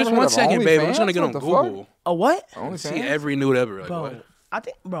 confused. Y'all Just never one heard of second, babe. I'm just trying to OnlyFans? get on What the fuck? Google. A what? OnlyFans? See every nude ever. Like, Bro, what? I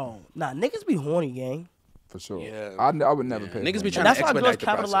think, nah, niggas be horny, gang. For sure. Yeah. I would never pay. Niggas for be it. trying That's to why girls expedite the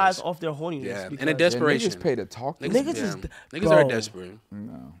capitalize process. off their horniness. Yeah, because- and a Yeah, desperation. niggas pay to talk to Niggas niggas. is- Niggas bro. are desperate.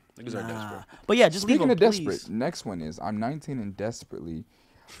 No. Niggas are desperate. But yeah, just Speaking leave of them, desperate, please. next one is I'm 19 and desperately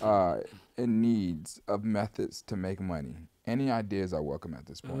in needs of methods to make money. Any ideas are welcome at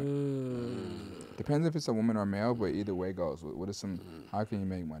this point. Depends if it's a woman or a male, but either way goes. What is some? How can you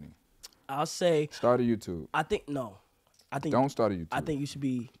make money? I'll say, Start a YouTube. I think, no. I think, Don't start a YouTube. I think you should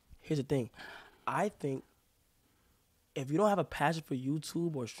be, here's the thing. I think if you don't have a passion for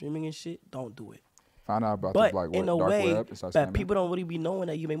YouTube or streaming and shit, don't do it. Find out about But the like in a dark way web and start that spamming. people don't really be knowing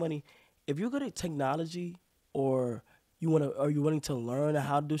that you make money. If you're good at technology or you're willing to learn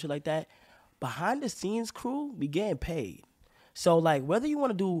how to do shit like that, behind the scenes crew be getting paid. So like whether you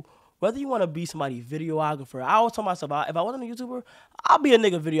want to be somebody videographer, I always tell myself if I wasn't a YouTuber, I'll be a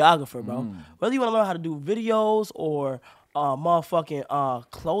nigga videographer, bro. Whether you want to learn how to do videos or motherfucking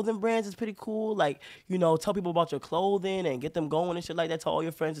clothing brands is pretty cool. Like, you know, tell people about your clothing and get them going and shit like that. Tell all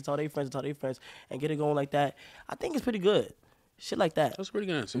your friends and tell their friends and tell their friends and get it going like that. I think it's pretty good. Shit like that. That's a pretty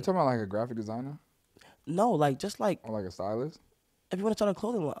good answer. You talking about like a graphic designer No, like just like or like a stylist? if you want to start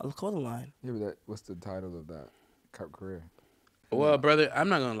a clothing line. Yeah, but what's the title of that career? Well, brother, I'm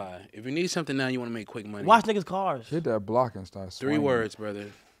not gonna lie. If you need something now, you want to make quick money. Wash niggas' cars. Hit that block and start 3 swinging. words, brother.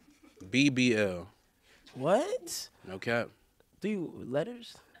 BBL. What? No cap. Do you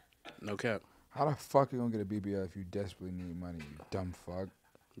letters? No cap. How the fuck you gonna get a BBL if you desperately need money, you dumb fuck?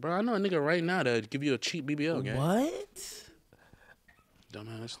 Bro, I know a nigga right now that give you a cheap BBL, gang. What?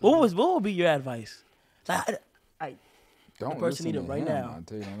 Dumbass. What would be your advice? Like, I Don't person listen need to it right him. now. I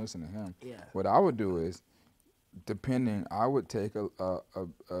tell you, don't listen to him. Yeah. What I would do is, I would take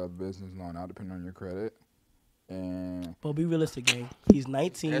a business loan out depending on your credit, and But be realistic, gang. He's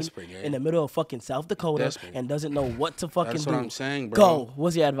 19 Desperate, gang. in the middle of fucking South Dakota Desperate. and doesn't know what to fucking That's do. what I'm saying, bro. Go.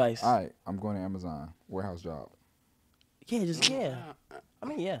 What's your advice? all right, I'm going to Amazon warehouse job. Yeah. I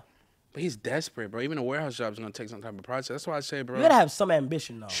mean, yeah. But he's desperate, bro. Even a warehouse job is gonna take some type of process. That's why I say, bro. You gotta have some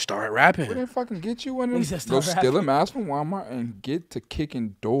ambition, though. Start We rapping. didn't fucking get you one of He them. said Go start steal a mask from Walmart and get to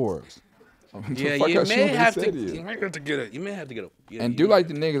kicking doors. Yeah, Fuck you I shouldn't may have said to. you. You might have to get a. You may have to get a. Yeah, And you do may like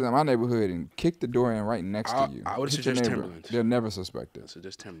have the niggas in my neighborhood and kick the door in right next I- to you. I would Hit your suggest neighbor. Timberlands. They'll never suspect it. to- So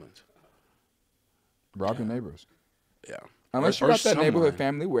just Timberlands. Rob your neighbors. Yeah. Unless Or- you or got that neighborhood someone.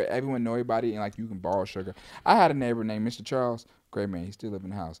 family where everyone know everybody and like you can borrow sugar. I had a neighbor named Mr. Charles. Great man. He still live in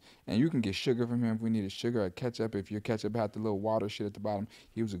the house. And you can get sugar from him if we needed sugar or ketchup. If your ketchup had the little water shit at the bottom,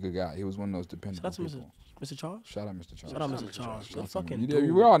 he was a good guy. He was one of those dependable Shout out to people. Mr. Charles. Shout out Mr. Charles. Shout out Mr. Charles. Shout The out to fucking him.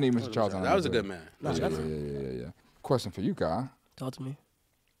 dude. We all need Mr. Charles. in That our was a good neighborhood. man. Yeah. Question for you, guy. Talk to me.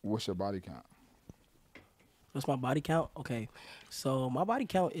 What's your body count? What's my body count? Okay, so my body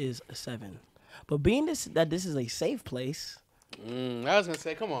count is 7. But being that this is a safe place, I was gonna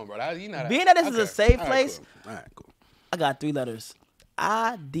say, come on, bro. You know Being that this is a safe All right, place- Cool. All right, cool. I got 3 letters.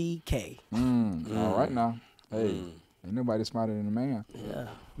 IDK. All right now. Hey, ain't nobody smarter than a man. Yeah.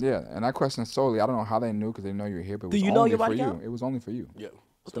 Yeah, and that question solely, I don't know how they knew because they know you're here, but it Do was you know only your for body you. count? It was only for you. Yeah.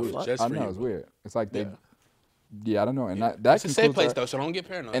 What the It was fuck? just I for know you, it's bro. weird. It's like they, Yeah. yeah, I don't know, and that It's a safe concludes place our, though, so don't get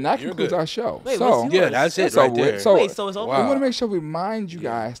paranoid. and that You're concludes good. our show. Wait, so what's Yeah, yours? that's it so right there. so Wait, so it's over? we Wow. want to make sure we remind you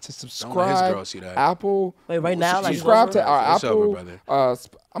guys to Don't let his subscribe. girl see that. Apple. Wait, right now, like, subscribe it's to over? our It's over, Apple. brother.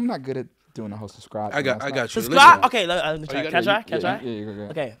 I'm not good at doing the whole subscribe. I got thing. you. Subscribe. Listen. Okay, let me try. you Can I gotta- try? Can I try? Yeah, go.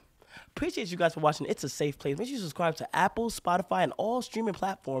 Okay. Appreciate you guys for watching. It's a safe place. Make sure you subscribe to Apple, Spotify, and all streaming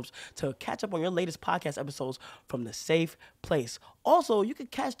platforms to catch up on your latest podcast episodes from the safe place. Also, you can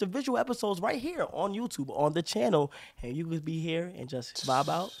catch the visual episodes right here on YouTube on the channel, and you could be here and just vibe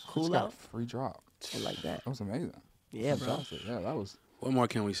out, Just cool got a out, free drop. and like that. That was amazing. Yeah, bro. Fantastic. Yeah, that was. What more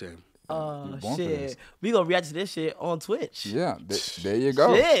can we say? born for this. Shit. We gonna react to this shit on Twitch. Yeah, there you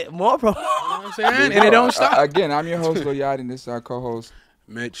go. Shit, more pro. You know what I'm saying? And it don't stop. Again, I'm your host, Lil Yachty, and this is our co-host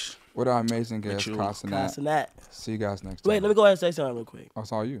Mitch. with our amazing guest, Mitchell. Cenat. Constant that. See you guys next time. Wait, let me go ahead and say something real quick. Oh,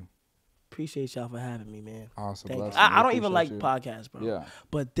 it's all you. Appreciate y'all for having me, man. Awesome. Thank you. blessing. I We don't even like appreciate you. podcasts, bro. Yeah.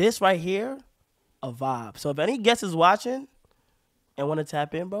 But this right here, a vibe. So if any guest is watching, and want to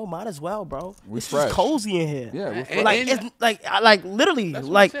tap in, bro, might as well, bro. We It's fresh. just cozy in here. Yeah, we're And- fresh. Like and- it's like literally That's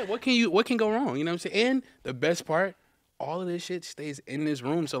what like I said. What can go wrong? You know what I'm saying? And the best part, all of this shit stays in this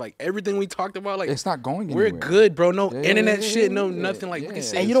room. So like everything we talked about, like It's not going we're anywhere. good, bro. No Yeah, internet yeah, shit, no yeah, nothing. Like we yeah. can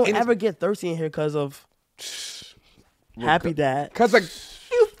say. and you don't anything. ever get thirsty in here because of Happy Dad. Cause like,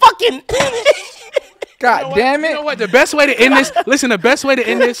 You fucking God damn it. You know what? The best way to end this. Listen, the best way to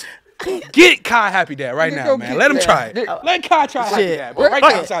end this. Get Kai Happy Dad right Nigga, now, go man. get Let him that. try it. Nigga. Let Kai try Happy Shit. Dad, bro. Right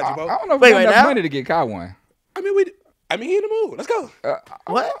Fuck now it. beside you, I bro. don't know if Wait, we got wait, enough now? money to get Kai one. I mean, he in the mood. Let's go.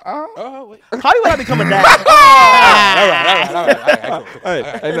 what? Oh, wait. How you want to become a dad? All right,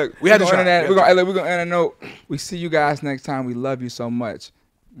 cool. Hey, look, We had to gonna try. end that. We had We're gonna end a note. We see you guys next time. We love you so much.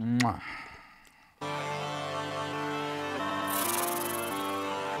 Mwah.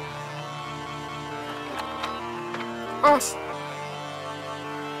 Us.